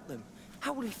now without them?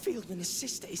 How will he feel when his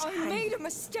sister is I hanged? made a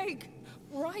mistake,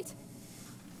 right?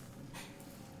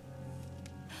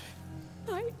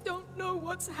 I don't know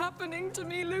what's happening to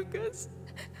me, Lucas.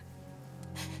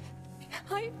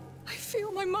 I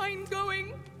feel my mind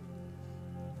going.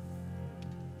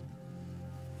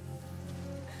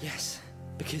 Yes,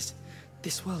 because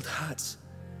this world hurts.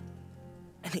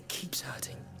 And it keeps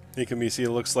hurting. Think Amicia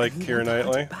looks like Keira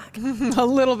Knightley? A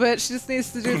little bit. She just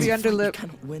needs to do the underlip. You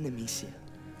cannot win, Amicia.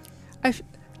 I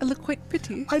look quite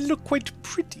pretty. I look quite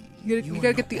pretty. You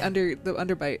gotta get the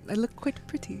underbite. I look quite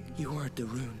pretty. You are the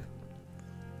rune.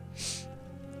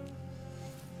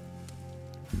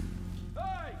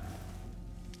 Hey!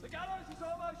 The gallows is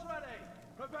almost ready.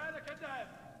 Prepare to condemn.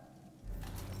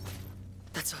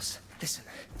 That's us. Listen.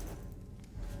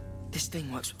 This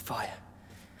thing works with fire.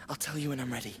 I'll tell you when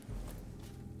I'm ready.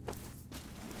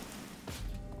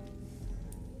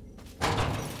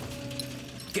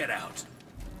 Get out.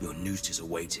 Your nooses are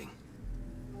waiting.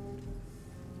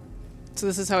 So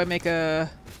this is how I make a...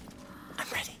 I'm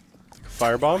ready.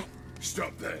 Firebomb?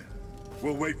 Stop there.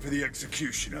 We'll wait for the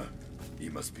executioner. He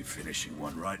must be finishing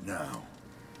one right now.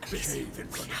 Cave in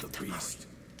front of the beast.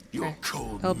 You're Okay.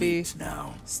 cold He'll be meat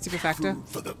now. stupefactor. Food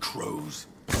for the crows.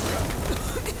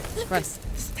 Run.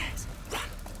 Stairs. Run.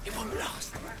 It won't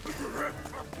last.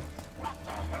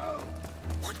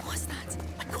 What was that?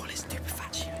 I call it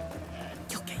stupefaction.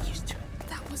 You'll get used to it.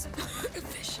 That was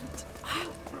efficient.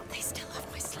 They still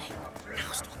have my sling.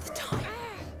 Now's not the time.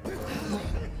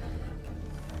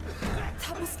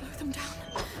 That will slow them down.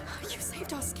 You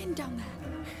saved our skin down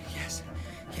there. Yes.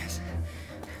 Yes.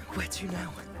 Where to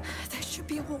now? There should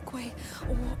be a walkway,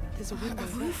 or There's a window.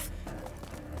 roof.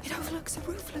 It overlooks a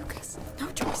roof, Lucas. No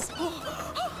choice.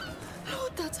 Oh,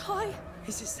 Lord, that's high.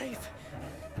 Is it safe?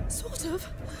 Sort of.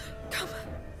 Come.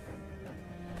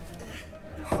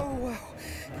 Oh, wow.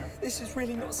 This is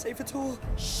really not safe at all.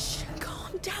 Shh.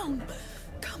 Calm down.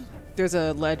 Come. There's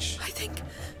a ledge. I think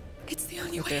it's the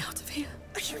only way Okay. out of here.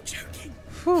 Are you joking?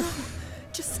 Whew.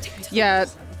 Just stick to Yeah,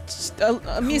 the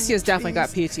Amicia's definitely got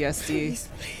PTSD. Please,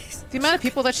 please. The amount of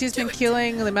people that she's been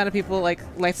killing, the amount of people, like,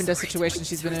 life and death situations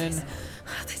she's been in.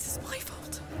 This is my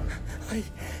fault. I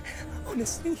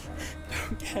honestly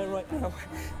don't care right now.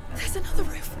 There's another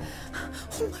roof.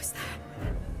 Almost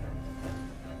there.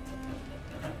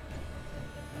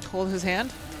 Hold his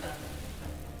hand.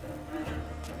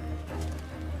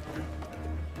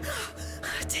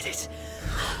 I did it.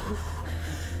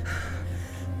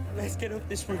 Let's get off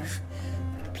this roof.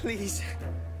 Please.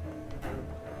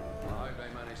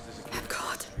 Oh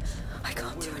God, I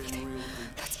can't do anything.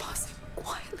 Let's pass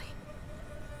quietly.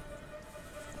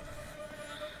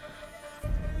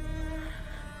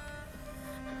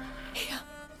 Here.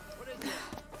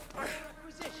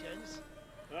 Acquisitions?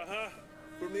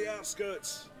 From the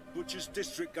outskirts. Butcher's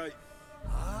District Gate.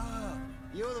 Ah,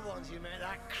 you're the ones who met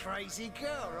that crazy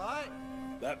girl, right?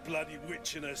 That bloody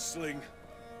witch and her sling.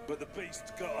 But the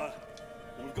beast got her.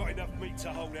 And we've got enough meat to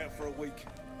hold out for a week.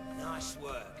 Nice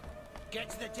work. Get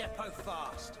to the depot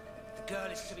fast. The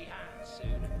girl is to be hanged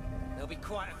soon. There'll be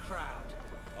quite a crowd.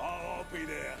 Oh, I'll be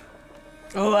there.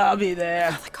 Oh, I'll be there.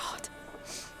 Oh, God.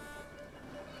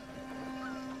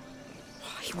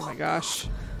 Oh my gosh.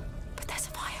 But there's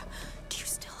a fire. Do you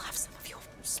still have some of your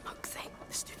smoke thing?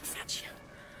 The stupefaction.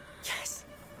 Yes.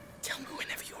 Tell me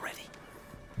whenever you're ready.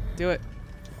 Do it.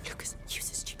 Lucas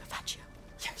uses stupefaction.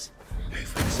 Yes.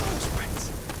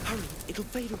 Friends. Hurry. It'll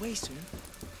fade away soon.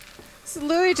 This is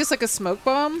literally just like a smoke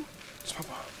bomb. Smoke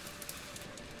bomb.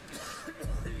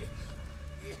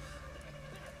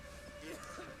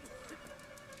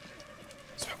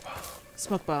 Smoke bomb.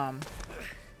 Smoke bomb.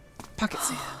 Pocket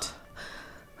sand.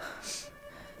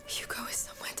 Hugo is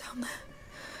somewhere down there.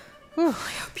 Whew. I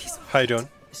hope he's How you doing?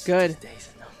 Good.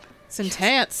 It's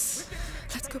intense.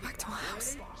 Let's go back to our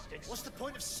house. What's the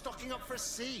point of stocking up for a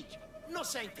siege? I'm not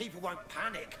saying people won't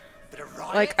panic, but a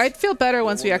riot? Like, I'd feel better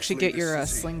once we wanna actually flee get the your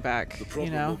city. sling back, The you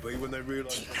problem know? will be when they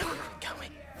realise.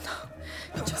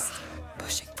 No, just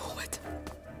pushing forward.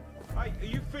 Hey, are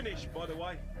you finished, by the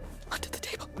way? Under the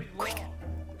table. Quick.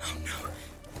 Oh no.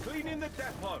 Cleaning the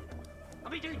depot.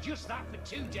 I've been doing just that for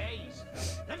 2 days.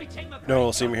 Let me take my No one will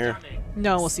break, see me here. goddammit.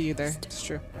 No one will see you there. It's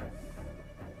true.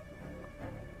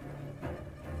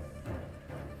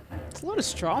 There's a lot of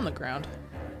straw on the ground.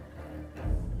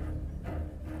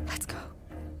 Let's go.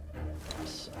 I'm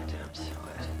so damn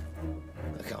tired.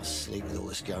 I can't sleep with all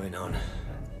this going on.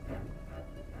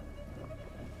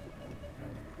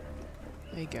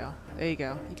 There you go. There you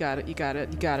go. You got it. You got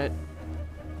it. You got it.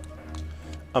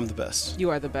 I'm the best. You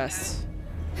are the best.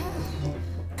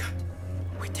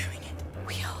 We're doing it.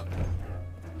 We are.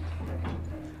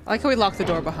 I like how we locked the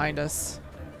door behind us.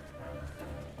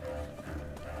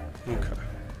 Okay.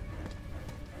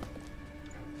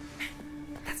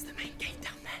 That's the main gate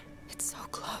down there. It's so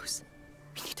close.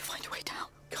 We need to find a way down.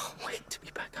 Can't wait to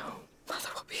be back home. Mother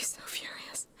will be so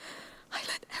furious. I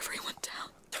let everyone down.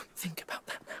 Don't think about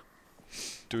that now.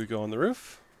 Do we go on the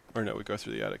roof? Or no, we go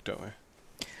through the attic, don't we?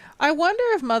 I wonder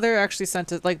if Mother actually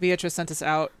sent it, like Beatrice sent us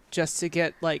out just to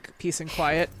get like peace and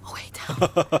quiet. Way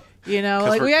down. You know,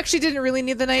 like we actually didn't really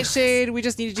need the nightshade. We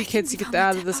just needed you kids to get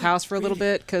out of this house for a little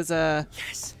bit, because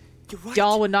yes, you're right.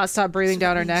 y'all would not stop breathing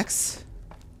down our necks.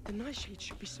 The nightshade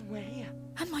should be somewhere here.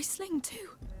 And my sling too.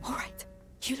 All right.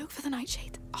 You look for the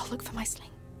nightshade. I'll look for my sling.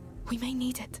 We may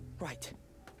need it. Right.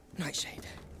 Nightshade.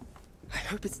 I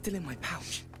hope it's still in my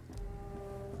pouch.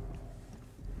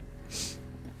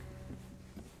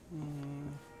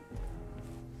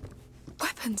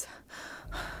 Weapons.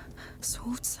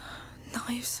 Swords.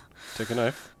 Knives. Take a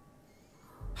knife.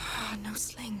 No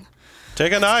sling.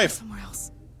 Take a Let's go knife! somewhere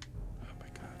else. Oh my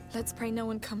god. Let's pray no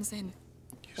one comes in.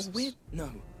 Useless. Or we're... No.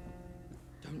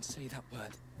 Don't say that word.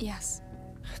 Yes.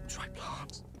 Dry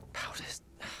plants. Powders.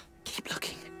 Keep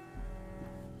looking.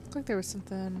 Looked like there was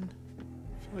something.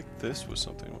 I feel like this was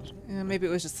something, wasn't it? Yeah, maybe it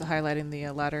was just the highlighting the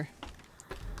ladder.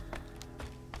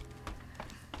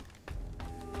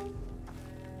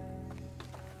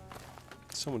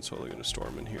 Someone's totally gonna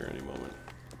storm in here any moment.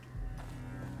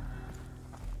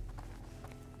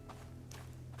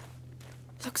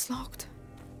 Looks locked.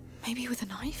 Maybe with a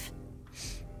knife?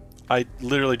 I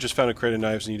literally just found a crate of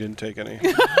knives and you didn't take any.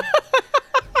 Let's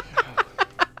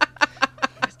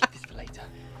keep this for later.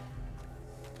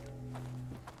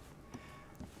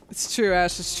 It's true,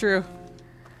 Ash. It's true.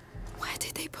 Where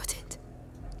did they put it?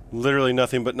 Literally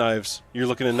nothing but knives. You're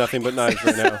looking at nothing but knives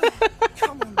right now.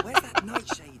 Come on, where's that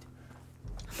nightshade?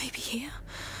 Maybe here?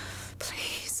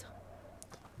 Please.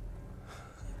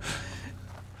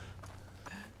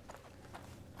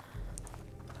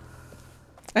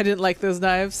 I didn't like those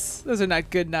knives. Those are not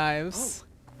good knives.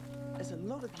 Oh, there's a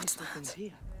lot of useful things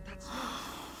here. That's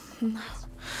No.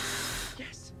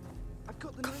 yes. I've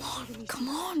got the Come nightshade on, in come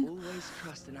these- on. Always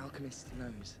trust an alchemist's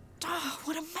nose. Oh,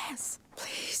 what a mess.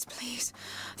 Please, please.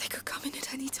 They could come in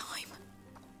at any time.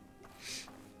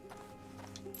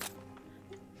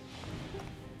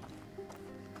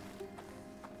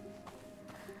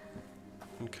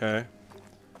 Okay.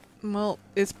 Well,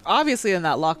 it's obviously in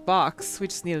that locked box. We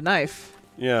just need a knife.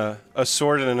 Yeah. A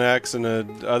sword and an axe and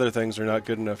other things are not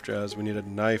good enough, Jazz. We need a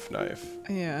knife.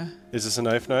 Yeah. Is this a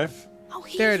knife? Oh,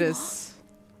 here There it you is.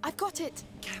 are. I've got it.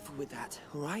 Careful with that,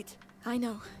 all right? I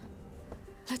know.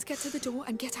 Let's get to the door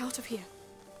and get out of here.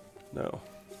 No.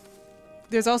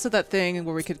 There's also that thing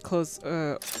where we could close,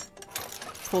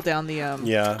 pull down the,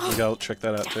 Yeah, we gotta check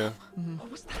that out too.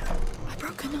 What was that? I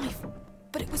broke a knife,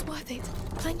 but it was worth it.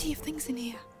 Plenty of things in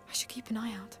here. I should keep an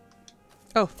eye out.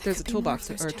 Oh, there's a could be more toolbox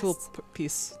of those or a tool chests.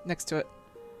 piece next to it.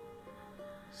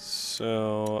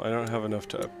 So I don't have enough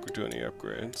to do any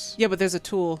upgrades. Yeah, but there's a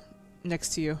tool next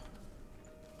to you.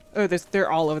 Oh, they're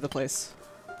all over the place.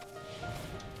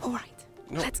 All right.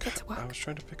 No, Let's get to work. I was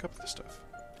trying to pick up this stuff.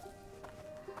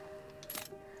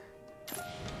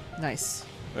 Nice.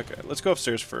 Okay, let's go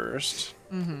upstairs first.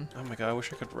 Mm-hmm. Oh my god, I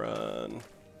wish I could run.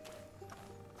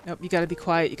 Nope, you gotta be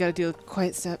quiet. You gotta do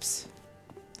quiet steps.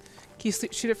 Can you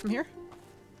shoot it from here?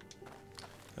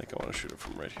 I think I want to shoot it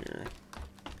from right here.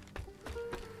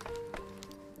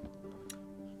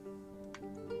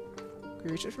 Can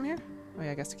we reach it from here? Oh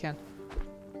yeah, I guess we can.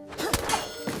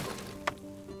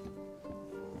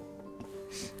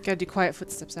 Gotta do quiet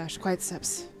footsteps, Ash. Quiet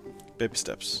steps. Baby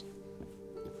steps.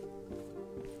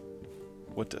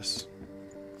 What this?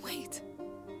 Wait.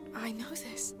 I know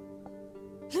this.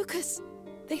 Lucas,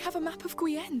 they have a map of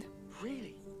Guyenne.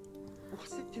 Really?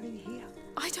 What's it doing here?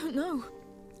 I don't know.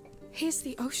 Here's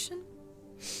the ocean.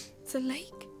 The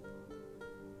lake.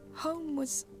 Home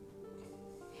was...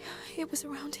 It was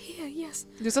around here, yes.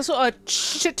 There's also a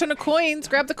shit ton of coins.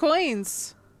 Grab the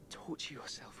coins. Torture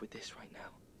yourself with this right now.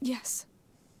 Yes.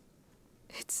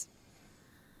 It's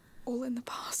all in the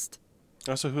past.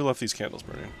 Also, who left these candles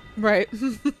burning? Right.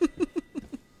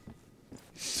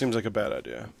 Seems like a bad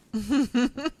idea.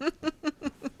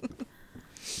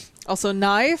 Also,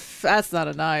 knife? That's not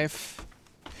a knife.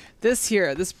 This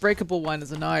here, this breakable one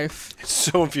is a knife. It's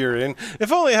so infuriating.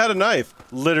 If only I had a knife.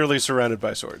 Literally surrounded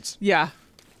by swords. Yeah.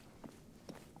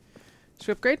 Should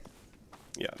we upgrade?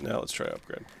 Yeah, now let's try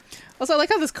upgrade. Also, I like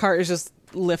how this cart is just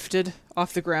lifted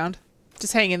off the ground.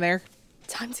 Just hanging there.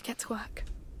 Time to get to work.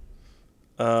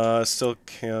 Still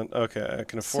can't. Okay, I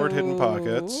can afford hidden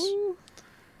pockets.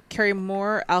 Carry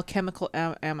more alchemical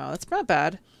ammo. That's not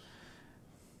bad.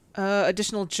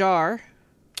 Additional jar.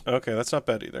 Okay, that's not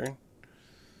bad either.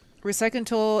 Recycling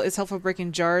tool is helpful for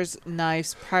breaking jars,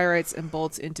 knives, pyrites, and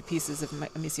bolts into pieces if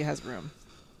Amicia has room.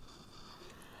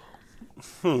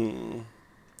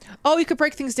 Oh, you could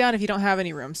break things down if you don't have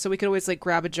any room. So we could always like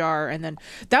grab a jar and then...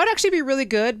 That would actually be really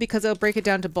good because it'll break it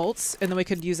down to bolts and then we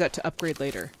could use that to upgrade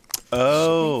later.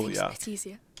 Oh, yeah.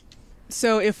 Easier.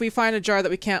 So if we find a jar that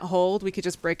we can't hold, we could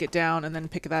just break it down and then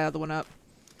pick that other one up.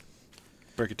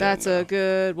 Break it down. That's a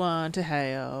good one to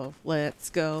have. Let's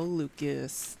go,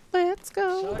 Lucas. Let's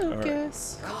go,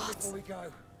 Lucas. God. Before we go.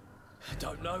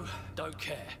 Don't know, don't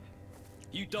care.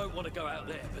 You don't want to go out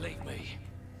there, believe me.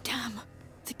 Damn,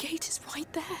 the gate is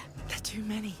right there. There are too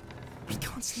many. We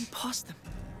can't sneak past them.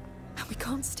 And we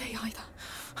can't stay either.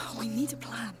 We need a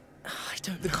plan. I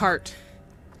don't know. The cart.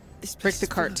 This Break the place is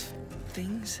full cart. of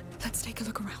things. Let's take a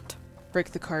look around.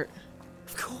 Break the cart.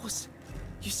 Of course.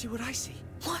 You see what I see?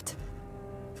 What?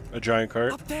 A giant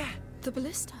cart? Up there. The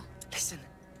ballista. Listen.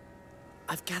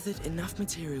 I've gathered enough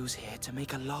materials here to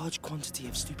make a large quantity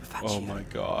of stupefactio. Oh my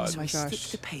god. So my we stick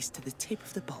gosh. the paste to the tip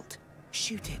of the bolt,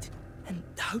 shoot it, and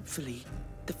hopefully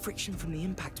the friction from the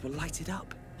impact will light it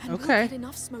up. And Okay. we'll get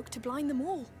enough smoke to blind them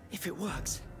all. If it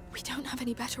works. We don't have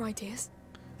any better ideas.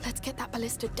 Let's get that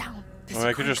ballista down. Well,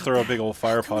 I could just throw a big old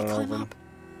fire pot on all of them.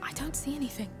 I don't see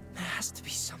anything. There has to be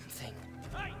something.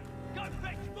 Hey, go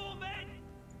fetch more men!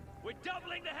 We're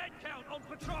doubling the head count on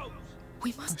patrols!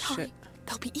 We must Oh, hurry. shit.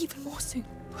 There'll be even more soon.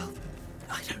 Well,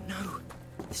 I don't know.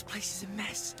 This place is a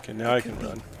mess. Okay, now I can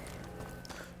run.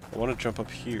 I want to jump up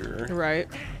here. Right.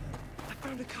 I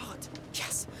found a cart.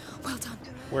 Yes, well done.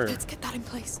 Where? Let's get that in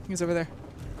place. He's over there.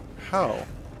 How?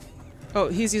 Oh,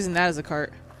 he's using that as a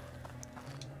cart.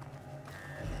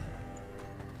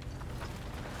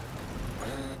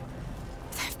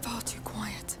 They're far too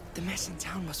quiet. The mess in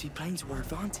town must be playing to our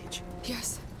advantage.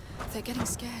 Yes, they're getting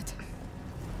scared.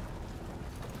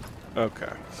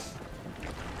 Okay.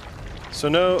 So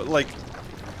no, like...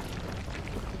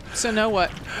 So now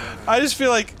what? I just feel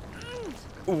like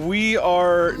we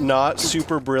are not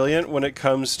super brilliant when it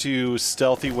comes to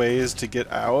stealthy ways to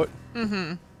get out.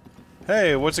 Mm-hmm.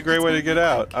 Hey, what's a great way to get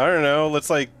out? I don't know. Let's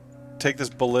like take this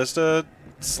ballista,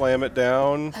 slam it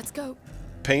down, Let's go.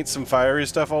 paint some fiery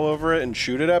stuff all over it, and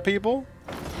shoot it at people?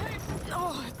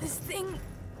 Oh, this thing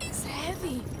is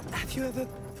heavy. Have you ever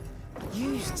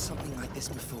used something like this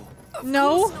before?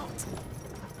 No. Of course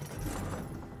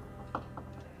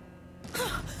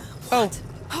Oh.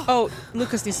 Oh,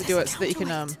 Lucas needs to do it so that you can,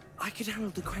 I could handle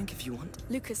the crank if you want.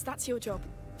 not. Lucas, that's your job.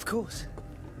 Of course.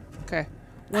 Okay.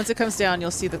 Once it comes down,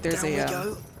 you'll see that there's Down we a,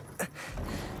 go.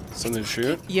 Something to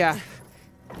shoot? yeah.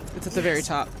 It's at the very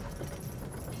top.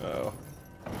 Oh.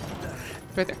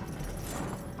 Right there.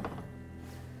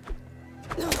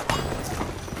 No.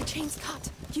 The chain's cut.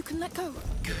 You can let go.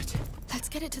 Good. Let's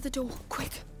get it to the door,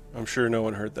 quick. I'm sure no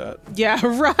one heard that. Yeah,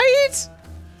 right?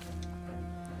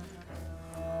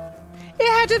 It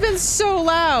had to have been so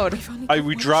loud.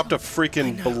 We dropped a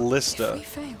freaking ballista.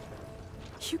 If we fail,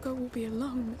 Hugo will be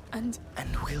alone, and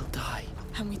we'll die.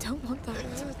 And we don't want that.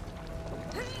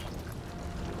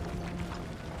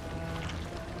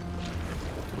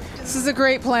 This is a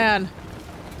great plan.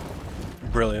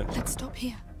 Brilliant. Let's stop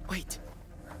here. Wait.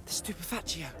 The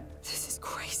stupefactio. This is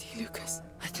crazy, Lucas.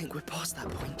 I think we're past that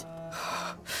point.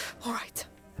 All right.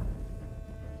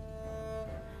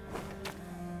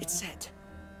 It's set.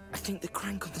 I think the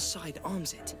crank on the side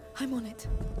arms it. I'm on it.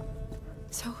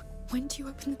 So, when do you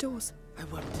open the doors? I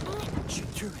won't. Shoot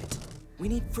through it. We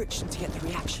need friction to get the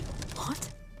reaction. What?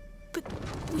 But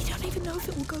we don't even know if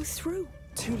it will go through.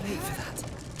 Too late for that.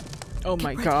 Oh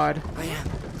my god. I am.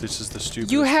 This is the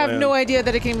stupidest You have plan. no idea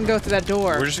that it can even go through that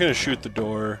door. We're just gonna shoot the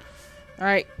door.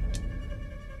 Alright.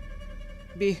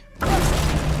 B.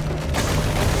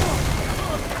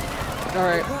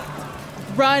 Alright.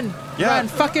 Run! Yeah, Run!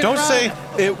 Fucking don't run! say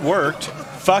it worked.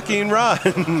 Fucking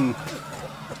run!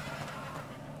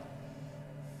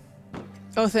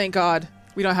 Oh, thank God.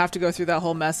 We don't have to go through that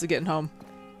whole mess of getting home.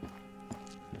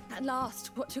 At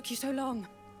last, what took you so long?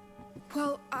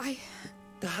 Well,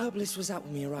 The herbalist was out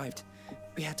when we arrived.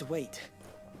 We had to wait.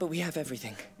 But we have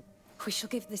everything. We shall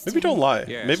give this Maybe to don't him. lie.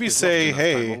 Yes, Maybe we've say, lost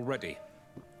enough time hey, already.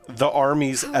 the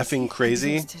army's effing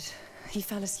crazy. Exhausted. He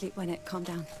fell asleep when it calmed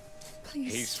down.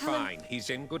 please He's tell him. fine. He's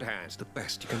in good hands. The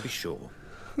best you can be sure.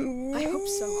 I hope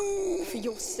so. For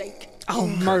your sake. I'll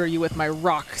murder you with my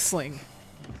rock sling.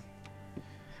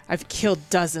 I've killed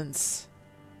dozens.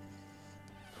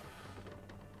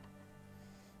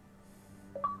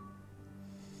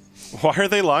 Why are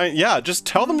they lying? Yeah, just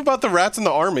tell them about the rats in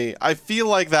the army. I feel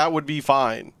like that would be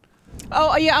fine.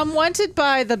 Oh, yeah, I'm wanted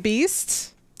by the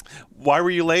beast. Why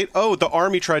were you late? Oh, the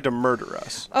army tried to murder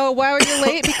us. Oh, why were you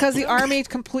late? Because the army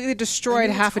completely destroyed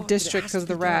half a district because of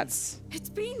the rats. It's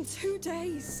been 2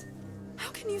 days. How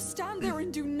can you stand there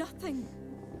and do nothing?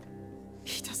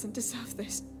 He doesn't deserve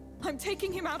this. I'm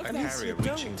taking him out of An there. area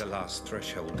reaching the last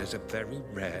threshold is a very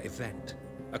rare event.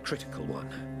 A critical one.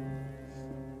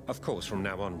 Of course, from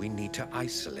now on, we need to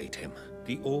isolate him.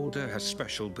 The Order has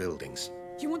special buildings.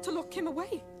 You want to lock him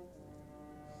away?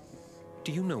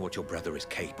 Do you know what your brother is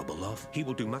capable of? He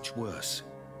will do much worse.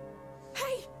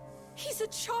 Hey! He's a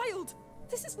child!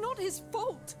 This is not his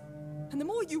fault! And the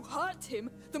more you hurt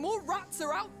him, the more rats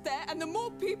are out there and the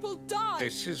more people die!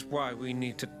 This is why we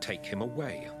need to take him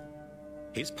away.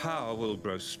 His power will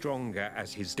grow stronger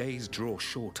as his days draw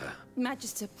shorter.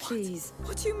 Magister, please.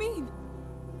 What do you mean?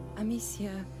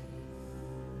 Amicia,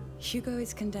 Hugo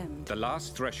is condemned. The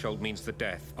last threshold means the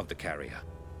death of the carrier.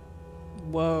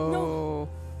 Whoa. No.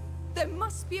 There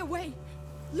must be a way.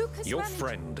 Lucas Your managed...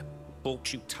 friend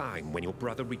bought you time when your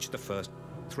brother reached the first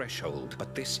threshold,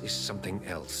 but this is something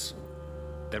else.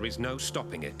 There is no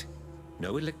stopping it.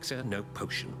 No elixir, no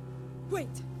potion.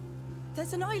 Wait.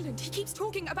 There's an island. He keeps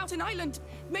talking about an island.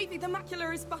 Maybe the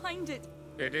macula is behind it.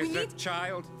 It is a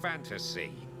child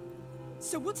fantasy.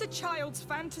 So what's a child's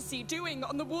fantasy doing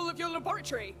on the wall of your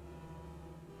laboratory?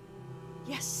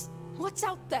 Yes. What's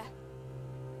out there?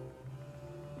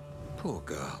 Poor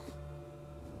girl.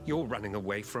 You're running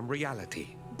away from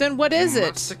reality. Then what is You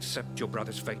it? must accept your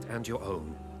brother's fate and your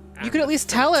own. You could at least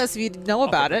tell us if you know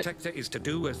about it. The Protector is to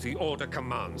do as the Order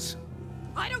commands.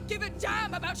 I don't give a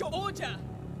damn about your order.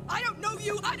 I don't know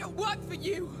you. I don't work for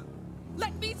you.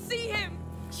 Let me see him.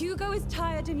 Hugo is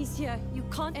tired, Amicia. You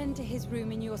can't enter his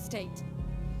room in your state.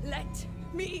 Let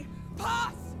me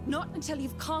pass. Not until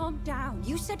you've calmed down.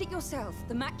 You said it yourself.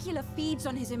 The macula feeds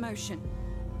on his emotion.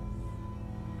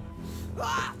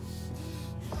 Ah!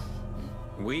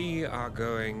 We are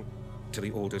going to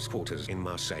the Order's quarters in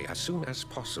Marseille as soon as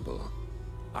possible.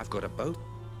 I've got a boat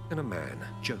and a man,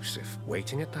 Joseph,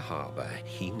 waiting at the harbor.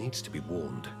 He needs to be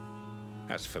warned.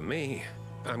 As for me,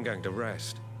 I'm going to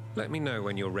rest. Let me know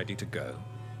when you're ready to go.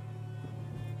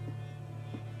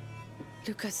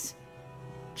 Lucas,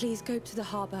 please go to the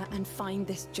harbor and find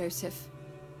this Joseph.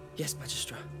 Yes,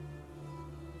 Magistra.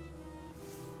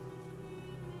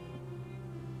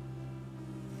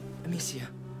 Amicia.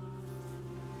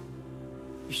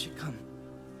 You should come.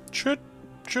 Should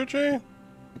you?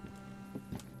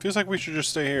 Feels like we should just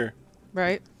stay here.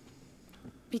 Right.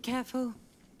 Be careful.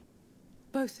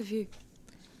 Both of you.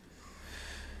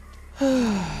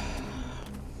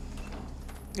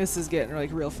 This is getting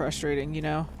like real frustrating, you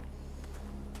know?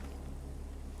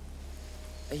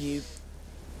 Are you...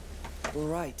 all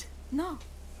right? No.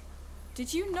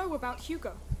 Did you know about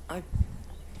Hugo?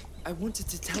 I wanted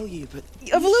to tell you, but...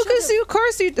 Of Lucas, of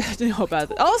course you know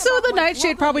about it. Also, the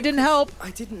Nightshade probably didn't help.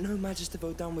 I didn't know Magister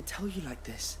Vaudin would tell you like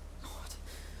this. Lord,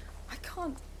 I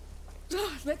can't...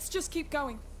 Let's just keep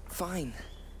going. Fine.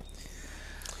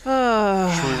 Should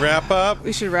we wrap up?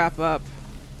 We should wrap up.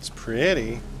 It's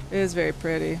pretty. It is very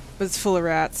pretty, but it's full of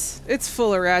rats. It's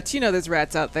full of rats. You know there's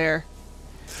rats out there.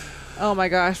 Oh my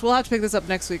gosh. We'll have to pick this up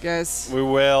next week, guys. We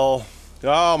will.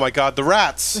 Oh my god, the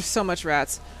rats. There's so much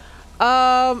rats.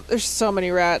 There's so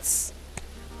many rats.